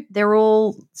 They're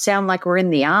all sound like we're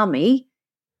in the army.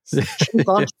 Chief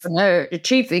entrepreneur,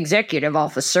 chief executive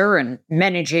officer, and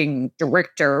managing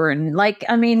director, and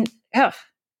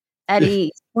at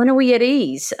ease. When are we at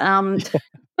ease? General,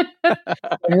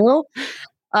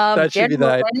 That should be general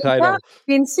that manager. title. I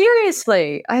mean,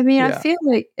 seriously. I mean, I feel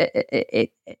like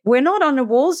we're not on a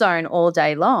war zone all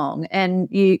day long, and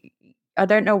I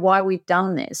don't know why we've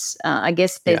done this. I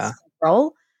guess there's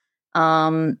control.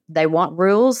 They want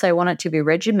rules. They want it to be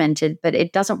regimented, but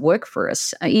it doesn't work for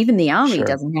us. Even the army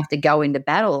doesn't have to go into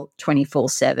battle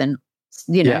 24/7,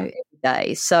 every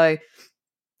day. So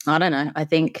I don't know. I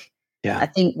think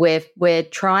we're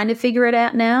trying to figure it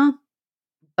out now,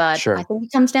 but I think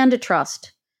it comes down to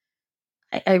trust.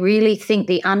 I really think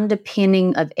the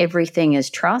underpinning of everything is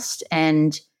trust,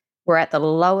 and we're at the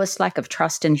lowest lack of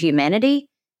trust in humanity.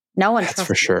 No one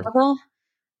trusts each other.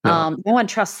 No one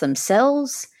trusts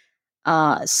themselves.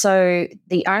 So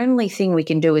the only thing we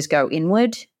can do is go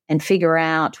inward and figure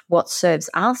out what serves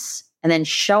us and then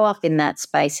show up in that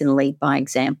space and lead by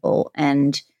example.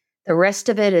 And the rest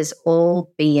of it is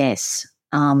all BS.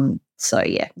 So,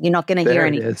 yeah, you're not going to hear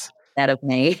anything out of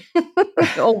me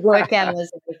or work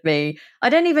hours with me. I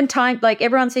don't even like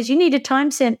everyone says, you need to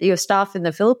time send your staff in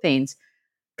the Philippines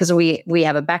because we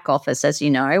have a back office, as you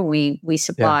know. We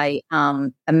supply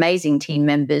amazing team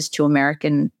members to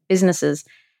American businesses.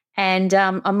 And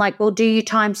I'm like, well, do you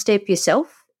timestamp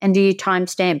yourself? And do you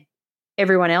timestamp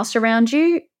everyone else around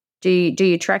you? Do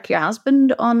you track your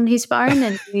husband on his phone?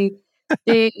 And do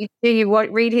you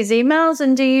read his emails?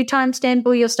 And do you timestamp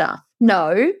all your stuff?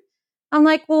 No. I'm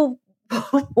like, well,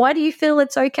 why do you feel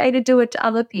it's okay to do it to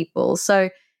other people? So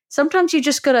sometimes you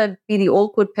just got to be the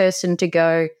awkward person to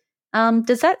go,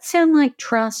 does that sound like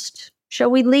trust? Shall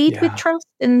we lead with trust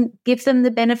and give them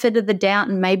the benefit of the doubt,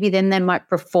 and maybe then they might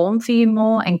perform for you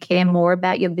more and care more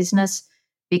about your business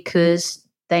because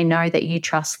they know that you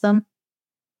trust them?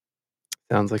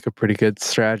 Sounds like a pretty good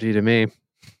strategy to me.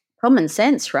 Common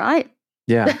sense, right?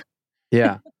 Yeah,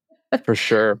 for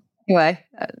sure. Anyway,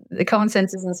 the common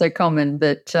sense isn't so common,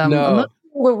 but I'm not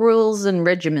sure rules and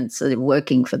regiments are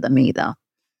working for them either.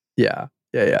 Yeah,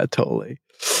 totally.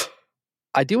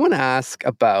 I do want to ask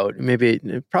about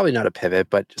probably not a pivot,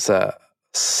 but just a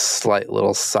slight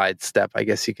little sidestep, I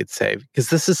guess you could say, because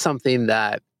this is something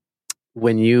that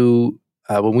when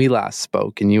we last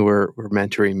spoke and you were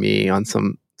mentoring me on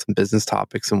some business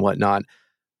topics and whatnot,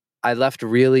 I left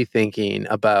really thinking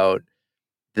about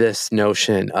this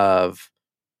notion of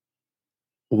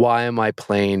why am I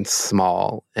playing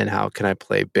small and how can I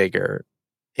play bigger,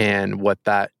 and what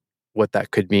that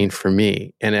could mean for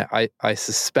me. And I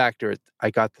suspect, or I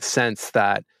got the sense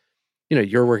that,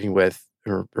 you're working with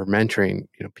or mentoring,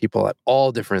 people at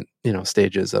all different,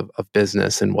 stages of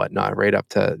business and whatnot, right up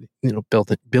to,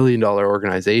 built billion-dollar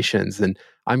organizations. And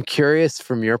I'm curious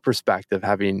from your perspective,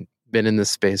 having been in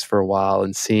this space for a while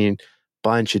and seen a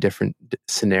bunch of different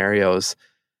scenarios,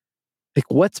 like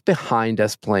what's behind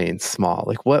us playing small?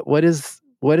 Like what is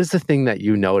the thing that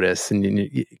you notice? And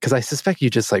because I suspect you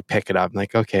just like pick it up and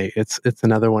like, okay, it's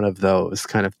another one of those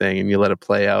kind of thing, and you let it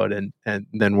play out and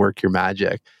then work your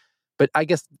magic. But I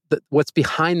guess what's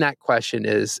behind that question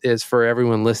is for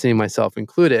everyone listening, myself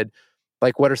included,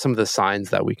 like what are some of the signs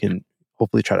that we can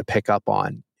hopefully try to pick up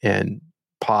on and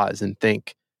pause and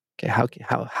think, okay,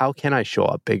 how can I show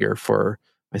up bigger for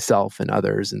myself and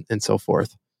others and so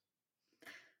forth?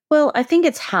 Well, I think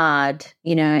it's hard,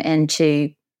 and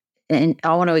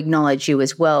I want to acknowledge you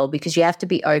as well, because you have to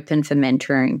be open for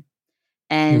mentoring.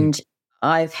 And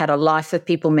I've had a life of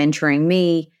people mentoring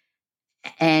me.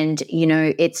 And,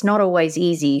 it's not always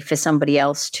easy for somebody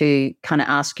else to kind of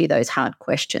ask you those hard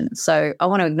questions. So I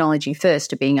want to acknowledge you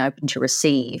first to being open to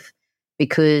receive,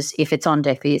 because if it's on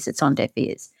deaf ears, it's on deaf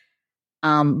ears.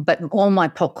 But all my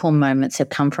popcorn moments have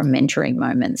come from mentoring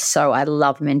moments. So I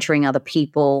love mentoring other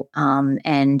people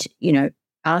and,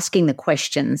 asking the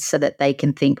questions so that they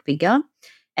can think bigger,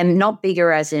 and not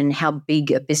bigger as in how big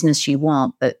a business you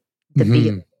want, but the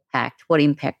bigger impact. What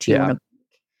impact do you want to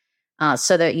make?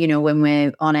 So that, when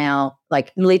we're on our,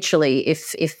 like literally,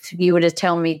 if you were to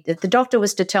tell me, if the doctor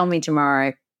was to tell me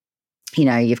tomorrow,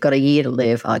 you've got a year to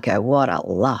live, I go, what a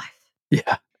life.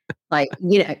 Yeah. Like,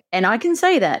 and I can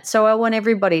say that. So I want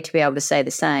everybody to be able to say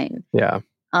the same. Yeah.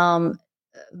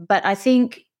 But I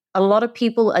think a lot of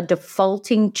people are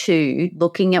defaulting to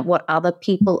looking at what other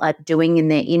people are doing in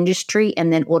their industry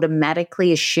and then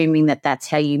automatically assuming that that's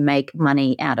how you make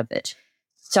money out of it.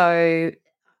 So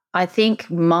I think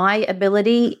my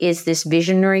ability is this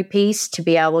visionary piece to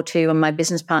be able to, and my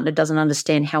business partner doesn't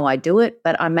understand how I do it,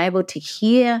 but I'm able to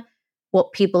hear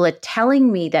what people are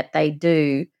telling me that they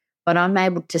do, but I'm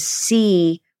able to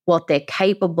see what they're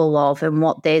capable of and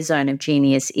what their zone of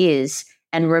genius is,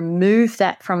 and remove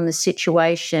that from the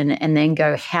situation and then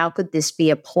go, how could this be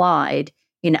applied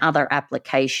in other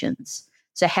applications?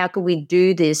 So how could we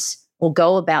do this or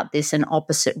go about this an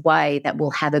opposite way that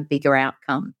will have a bigger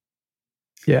outcome?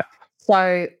 Yeah.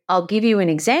 So I'll give you an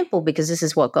example, because this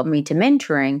is what got me to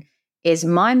mentoring, is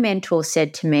my mentor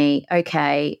said to me,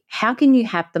 okay, how can you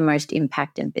have the most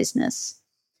impact in business?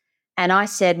 And I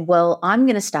said, well, I'm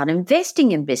going to start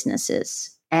investing in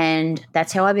businesses. And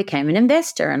that's how I became an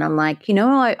investor. And I'm like,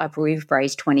 we've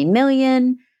raised 20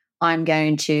 million. I'm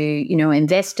going to,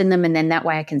 invest in them. And then that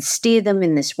way I can steer them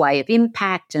in this way of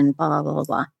impact and blah, blah, blah,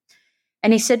 blah.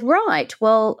 And he said, right,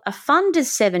 well, a fund is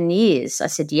 7 years. I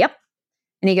said, yep.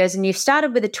 And he goes, and you've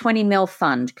started with a 20 mil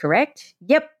fund, correct?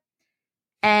 Yep.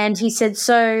 And he said,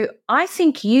 so I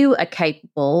think you are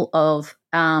capable of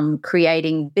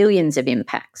creating billions of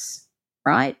impacts,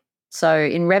 right? So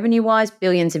in revenue-wise,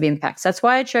 billions of impacts. That's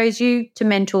why I chose you to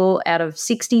mentor out of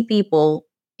 60 people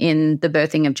in the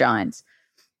birthing of giants.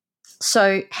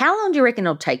 So how long do you reckon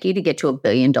it'll take you to get to $1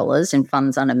 billion in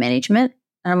funds under management?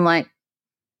 And I'm like,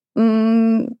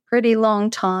 pretty long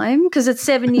time, because it's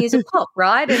 7 years a pop,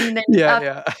 right? And then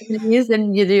after 7 years,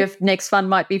 then your next fund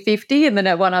might be 50, and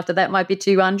then one after that might be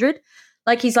 200.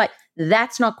 Like, he's like,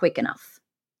 that's not quick enough.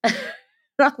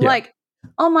 I'm like,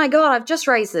 oh my God, I've just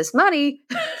raised this money.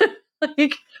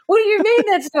 Like, what do you mean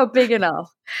that's not big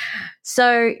enough?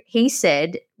 So he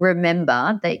said,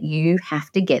 remember that you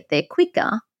have to get there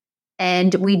quicker.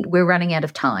 And we're running out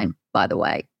of time, by the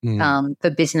way, for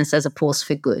business as a force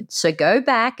for good. So go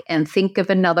back and think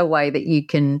of another way that you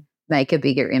can make a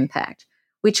bigger impact,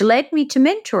 which led me to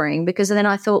mentoring, because then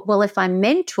I thought, well, if I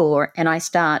mentor and I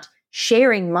start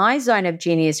sharing my zone of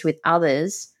genius with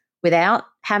others without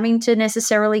having to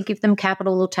necessarily give them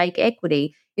capital or take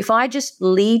equity, if I just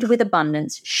lead with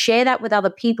abundance, share that with other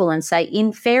people and say,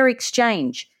 in fair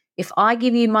exchange, if I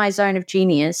give you my zone of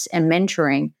genius and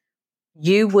mentoring,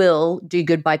 you will do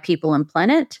good by people and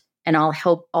planet, and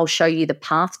I'll show you the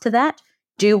path to that.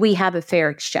 Do we have a fair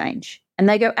exchange? And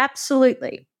they go,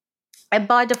 absolutely. And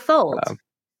by default,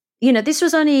 this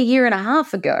was only a year and a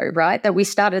half ago, right, that we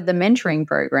started the mentoring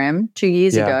program 2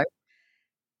 years ago.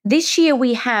 This year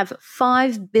we have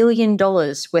 $5 billion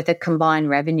worth of combined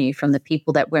revenue from the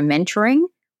people that we're mentoring.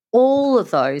 All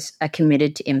of those are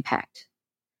committed to impact.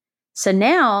 So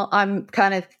now I'm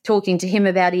kind of talking to him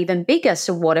about even bigger.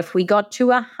 So what if we got to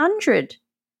 $100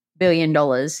 billion?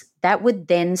 That would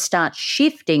then start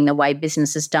shifting the way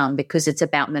business is done, because it's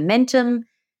about momentum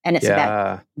and it's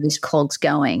about these cogs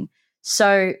going.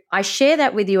 So I share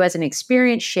that with you as an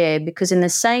experience share, because in the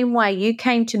same way you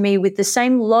came to me with the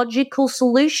same logical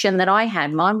solution that I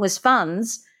had. Mine was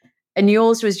funds and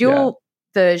yours was your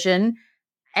version.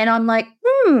 And I'm like,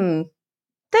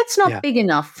 that's not big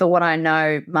enough for what I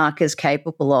know Mark is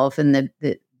capable of, and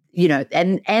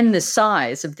and the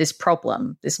size of this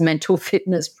problem, this mental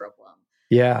fitness problem.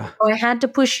 Yeah. So I had to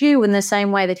push you in the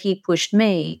same way that he pushed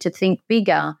me to think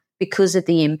bigger because of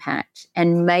the impact.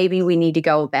 And maybe we need to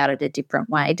go about it a different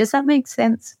way. Does that make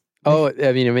sense? Oh,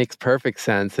 I mean, it makes perfect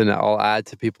sense. And I'll add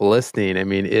to people listening. I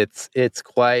mean, it's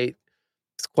quite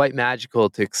magical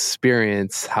to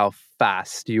experience how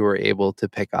fast you were able to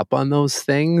pick up on those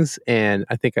things. And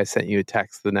I think I sent you a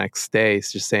text the next day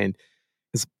just saying,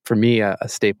 'cause for me, a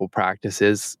staple practice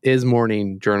is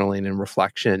morning journaling and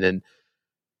reflection. And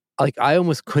like, I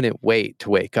almost couldn't wait to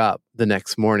wake up the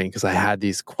next morning, because I had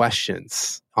these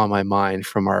questions on my mind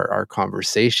from our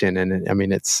conversation. And I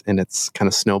mean, it's kind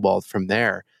of snowballed from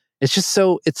there. It's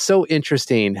so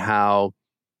interesting how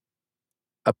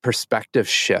a perspective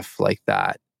shift like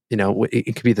that,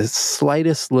 it could be the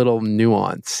slightest little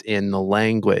nuance in the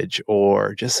language,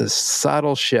 or just a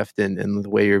subtle shift in the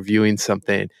way you're viewing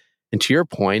something. And to your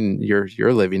point, and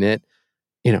you're living it,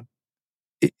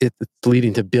 it's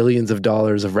leading to billions of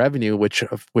dollars of revenue, which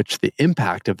the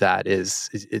impact of that is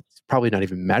it's probably not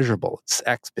even measurable. It's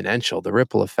exponential. The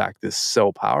ripple effect is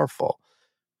so powerful,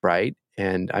 right?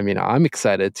 And I mean, I'm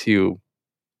excited to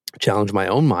challenge my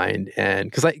own mind, and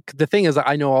because the thing is,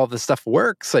 I know all this stuff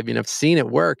works. I mean, I've seen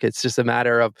it work. It's just a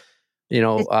matter of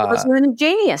It's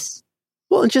genius.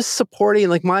 well, and just supporting.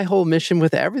 Like, my whole mission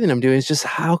with everything I'm doing is just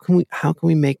how can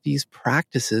we make these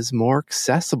practices more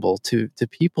accessible to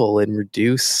people and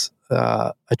reduce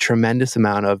a tremendous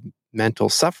amount of mental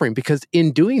suffering. Because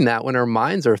in doing that, when our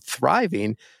minds are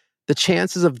thriving, the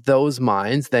chances of those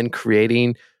minds then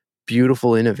creating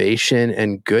beautiful innovation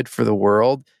and good for the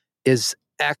world is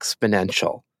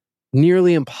exponential.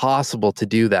 Nearly impossible to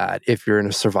do that if you're in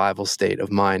a survival state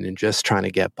of mind and just trying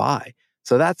to get by.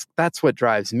 So that's what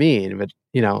drives me.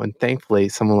 And thankfully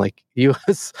someone like you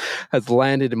has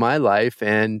landed in my life,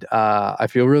 and I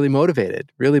feel really motivated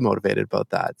about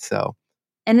that. So,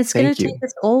 and it's going to take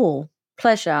us all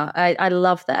pleasure. I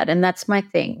love that. And that's my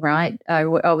thing, right? I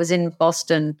was in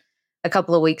Boston a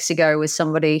couple of weeks ago with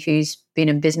somebody who's been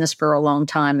in business for a long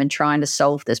time and trying to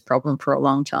solve this problem for a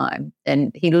long time.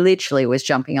 And he literally was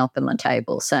jumping up on the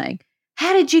table saying,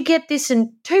 how did you get this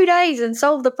in 2 days and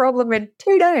solve the problem in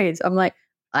 2 days? I'm like,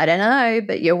 I don't know,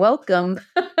 but you're welcome.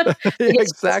 Exactly.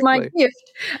 That's my gift.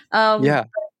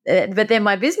 But then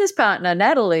my business partner,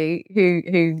 Natalie,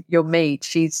 who you'll meet,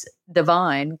 she's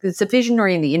divine. It's a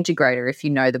visionary and the integrator, if you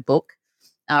know the book.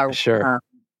 Sure.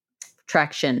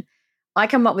 Traction. I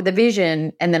come up with a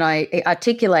vision and then I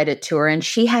articulate it to her, and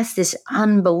she has this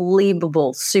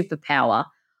unbelievable superpower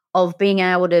of being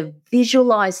able to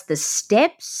visualize the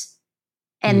steps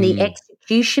and the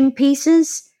execution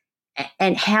pieces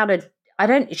and how to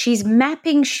she's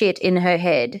mapping shit in her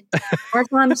head as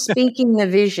I'm speaking the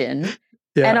vision.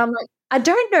 Yeah. And I'm like, I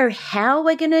don't know how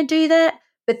we're going to do that,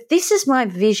 but this is my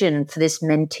vision for this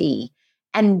mentee.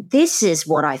 And this is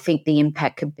what I think the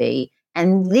impact could be.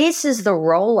 And this is the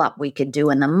roll up we could do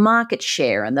and the market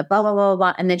share and the blah, blah, blah,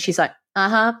 blah. And then she's like,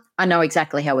 I know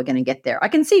exactly how we're going to get there. I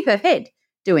can see her head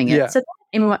doing it. Yeah. So,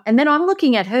 and then I'm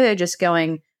looking at her just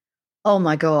going, oh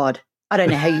my God, I don't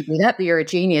know how you do that, but you're a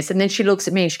genius. And then she looks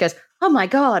at me and she goes, oh my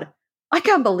God, I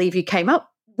can't believe you came up.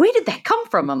 Where did that come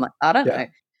from? I'm like, I don't know.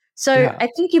 So I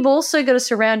think you've also got to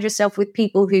surround yourself with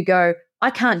people who go, I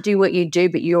can't do what you do,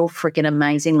 but you're freaking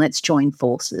amazing. Let's join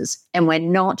forces. And we're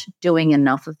not doing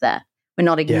enough of that. We're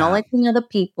not acknowledging other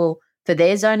people for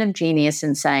their zone of genius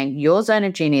and saying your zone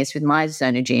of genius with my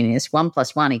zone of genius, 1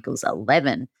 + 1 =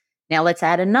 11. Now let's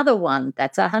add another one.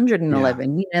 That's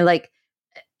 111. You know, like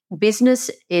business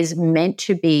is meant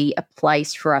to be a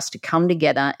place for us to come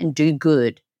together and do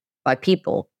good by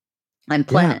people and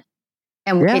planet.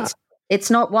 And it's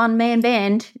not one man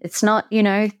band. It's not, you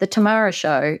know, the Tamara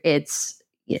show.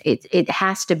 It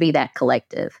has to be that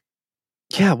collective.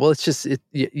 Yeah, well, it's just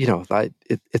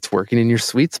it's working in your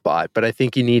sweet spot, but I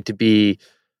think you've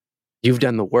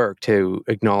done the work to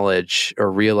acknowledge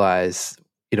or realize,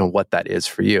 you know, what that is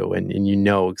for you, and you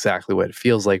know exactly what it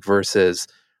feels like. Versus,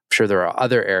 I'm sure there are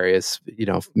other areas, you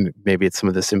know, maybe it's some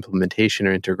of this implementation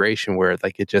or integration where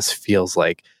like it just feels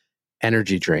like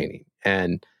energy draining,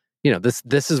 and you know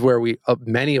this is where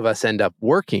many of us end up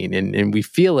working, and we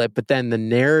feel it, but then the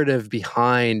narrative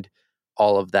behind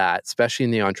all of that, especially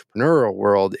in the entrepreneurial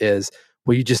world, is,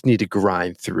 well, you just need to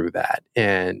grind through that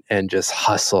and just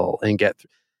hustle and get.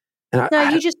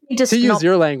 And you just need to use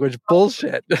your language,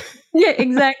 bullshit. Yeah,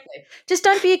 exactly. Just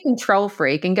don't be a control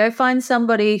freak and go find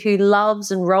somebody who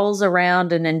loves and rolls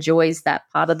around and enjoys that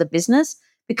part of the business,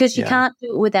 because you can't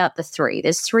do it without the three.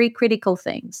 There's three critical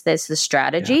things. There's the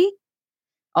strategy.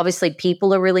 Obviously,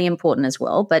 people are really important as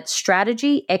well, but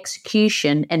strategy,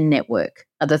 execution, and network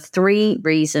are the three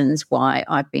reasons why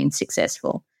I've been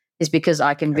successful. Is because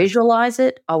I can visualize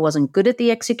it. I wasn't good at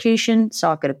the execution, so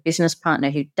I've got a business partner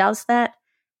who does that.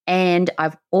 And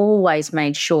I've always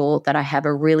made sure that I have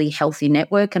a really healthy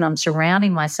network, and I'm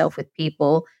surrounding myself with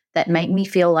people that make me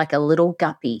feel like a little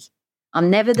guppy. I'm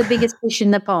never the biggest fish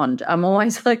in the pond. I'm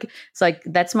always like, it's like,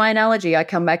 that's my analogy. I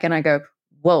come back and I go,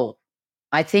 whoa,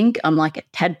 I think I'm like a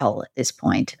tadpole at this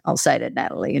point, I'll say to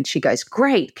Natalie. And she goes,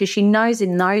 great, because she knows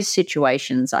in those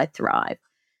situations I thrive.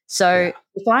 So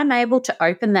if I'm able to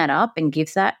open that up and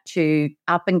give that to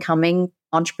up and coming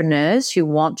entrepreneurs who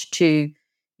want to,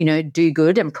 you know, do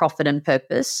good and profit and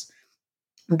purpose,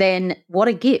 then what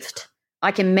a gift.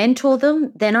 I can mentor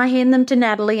them. Then I hand them to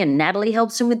Natalie, and Natalie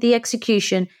helps them with the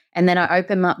execution. And then I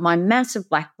open up my massive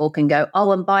black book and go,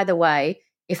 oh, and by the way,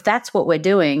 if that's what we're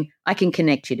doing, I can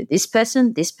connect you to this person,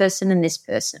 and this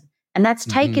person. And that's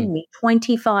taken me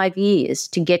 25 years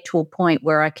to get to a point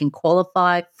where I can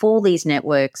qualify for these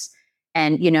networks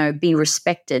and, you know, be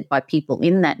respected by people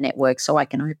in that network so I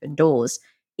can open doors.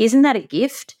 Isn't that a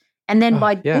gift? And then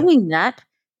by doing that,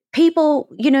 people,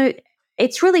 you know,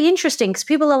 it's really interesting because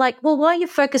people are like, well, why are you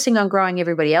focusing on growing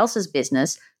everybody else's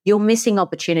business? You're missing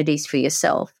opportunities for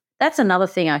yourself. That's another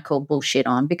thing I call bullshit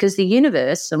on, because the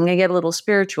universe, I'm going to get a little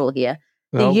spiritual here.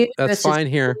 The universe that's fine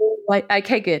here.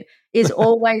 Okay, good. Is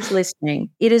always listening.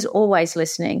 It is always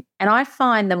listening. And I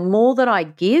find the more that I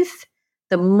give,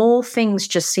 the more things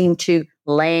just seem to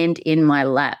land in my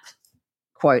lap,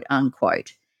 quote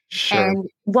unquote. Sure. And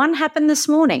one happened this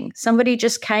morning. Somebody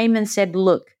just came and said,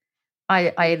 look,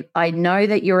 I know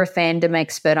that you're a fandom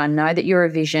expert. I know that you're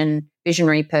a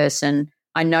visionary person.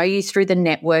 I know you through the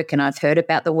network, and I've heard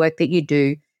about the work that you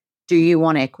do. Do you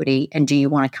want equity, and do you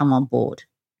want to come on board?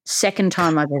 Second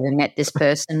time I've ever met this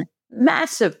person.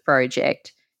 Massive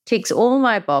project. Ticks all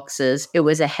my boxes. It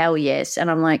was a hell yes. And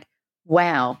I'm like,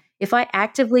 wow, if I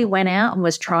actively went out and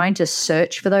was trying to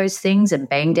search for those things and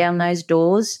bang down those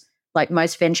doors like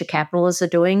most venture capitalists are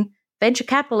doing, venture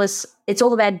capitalists, it's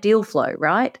all about deal flow,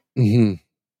 right? Mm-hmm.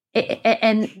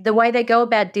 And the way they go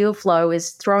about deal flow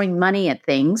is throwing money at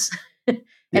things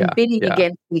and bidding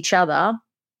against each other.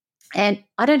 And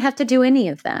I don't have to do any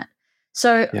of that.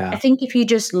 So I think if you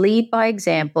just lead by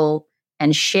example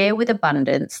and share with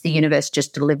abundance, the universe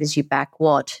just delivers you back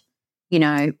what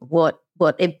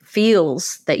it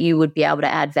feels that you would be able to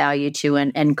add value to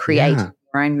and create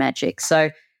your own magic. So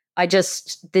I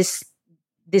just, this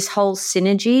whole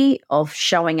synergy of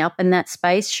showing up in that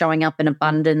space, showing up in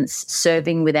abundance,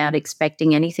 serving without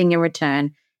expecting anything in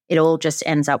return, it all just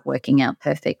ends up working out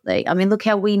perfectly. I mean, look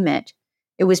how we met.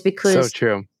 It was because so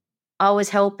true. I was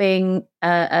helping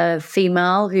a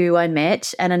female who I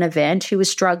met at an event who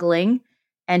was struggling,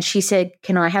 And she said,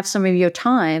 "Can I have some of your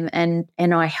time?" And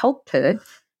I helped her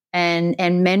and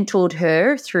mentored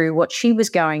her through what she was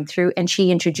going through, and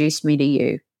she introduced me to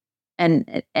you.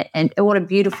 And what a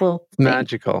beautiful thing.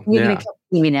 Magical. You're Yeah. going to come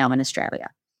see me now in Australia.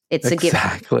 It's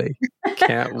exactly. a gift.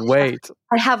 Can't wait.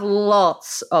 I have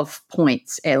lots of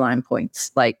points, airline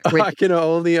points. Like I can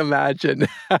only imagine.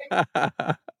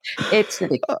 it's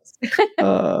ridiculous.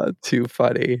 Too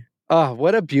funny. Oh,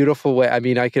 what a beautiful way. I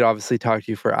mean, I could obviously talk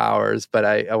to you for hours, but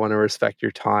I want to respect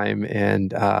your time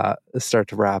and start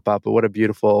to wrap up. But what a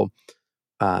beautiful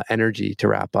energy to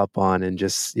wrap up on, and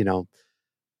just,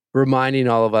 reminding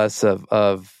all of us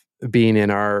of being in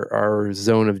our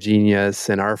zone of genius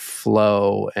and our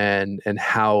flow, and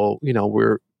how,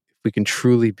 we can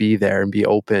truly be there and be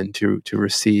open to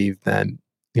receive, then,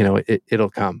 it'll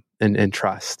come, and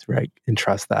trust, right? And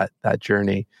trust that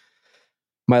journey.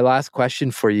 My last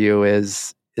question for you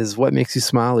is what makes you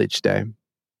smile each day?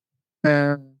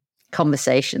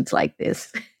 Conversations like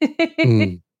this.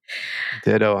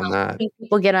 Ditto on that.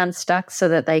 People get unstuck so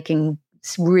that they can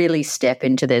really step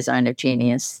into their zone of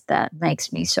genius. That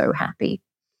makes me so happy.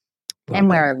 Love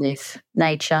where it. I live,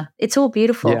 nature, it's all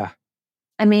beautiful. Yeah,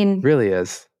 I mean, really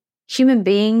is. Human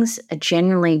beings are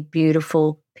generally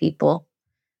beautiful people.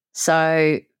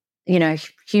 So,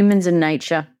 humans and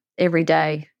nature every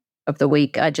day of the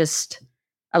week. I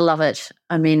love it.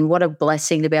 I mean, what a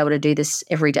blessing to be able to do this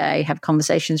every day, have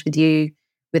conversations with you,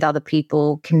 with other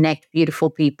people, connect beautiful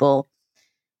people.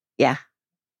 Yeah.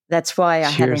 That's why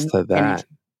Cheers to that.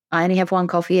 I only have one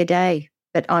coffee a day,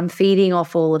 but I'm feeding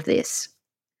off all of this.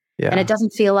 Yeah. And it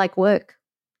doesn't feel like work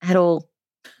at all.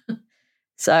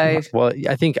 So, well,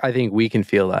 I think we can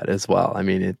feel that as well. I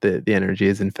mean, the energy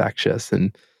is infectious,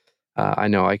 and I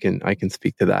know I can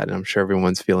speak to that, and I'm sure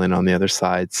everyone's feeling on the other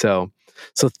side. So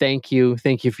thank you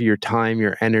for your time,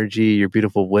 your energy, your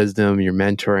beautiful wisdom, your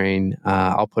mentoring.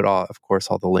 I'll put all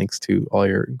the links to all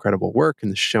your incredible work in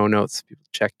the show notes. People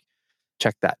check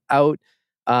that out,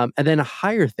 and then a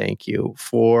higher thank you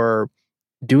for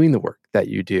doing the work that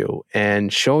you do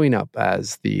and showing up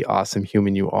as the awesome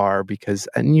human you are, because,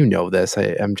 and this,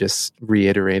 I'm just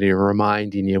reiterating and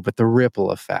reminding you, but the ripple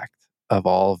effect of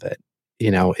all of it,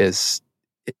 is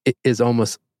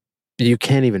almost, you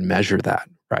can't even measure that,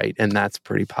 right? And that's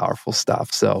pretty powerful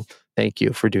stuff. So thank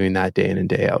you for doing that day in and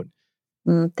day out.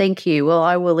 Thank you. Well,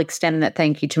 I will extend that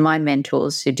thank you to my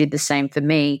mentors who did the same for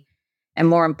me. And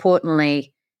more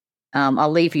importantly, I'll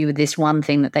leave you with this one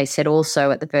thing that they said also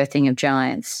at the Birthing of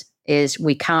Giants is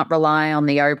we can't rely on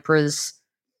the Oprahs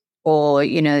or,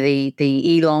 the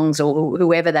Elongs or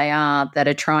whoever they are that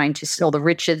are trying to, or the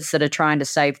Richards that are trying to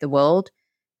save the world.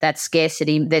 That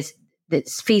scarcity, there's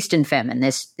feast and famine.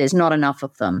 There's not enough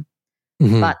of them.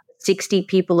 Mm-hmm. But 60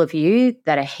 people of you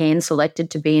that are hand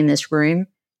selected to be in this room,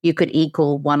 you could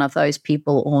equal one of those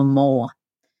people or more.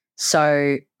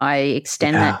 So I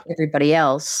extend that to everybody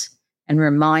else and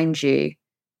remind you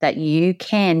that you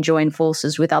can join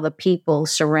forces with other people,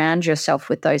 surround yourself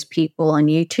with those people, and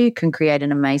you too can create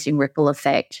an amazing ripple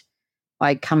effect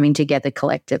by coming together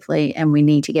collectively. And we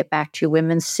need to get back to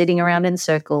women sitting around in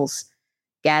circles,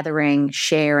 gathering,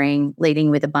 sharing,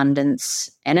 leading with abundance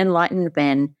and enlightened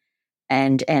men.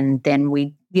 And then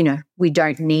we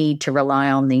don't need to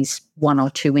rely on these one or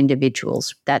two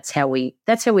individuals. That's how we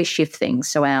shift things.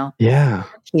 So our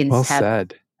kids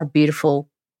have a beautiful,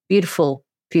 beautiful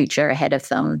future ahead of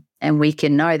them. And we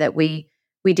can know that we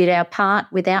did our part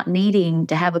without needing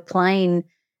to have a plane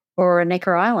or a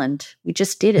Necker Island. We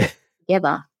just did it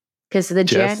together because the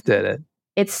journey. Did it.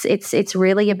 It's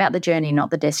really about the journey, not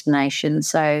the destination.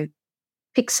 So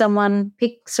pick some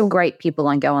great people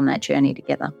and go on that journey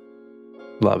together.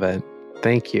 Love it.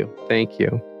 Thank you.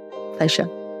 Pleasure.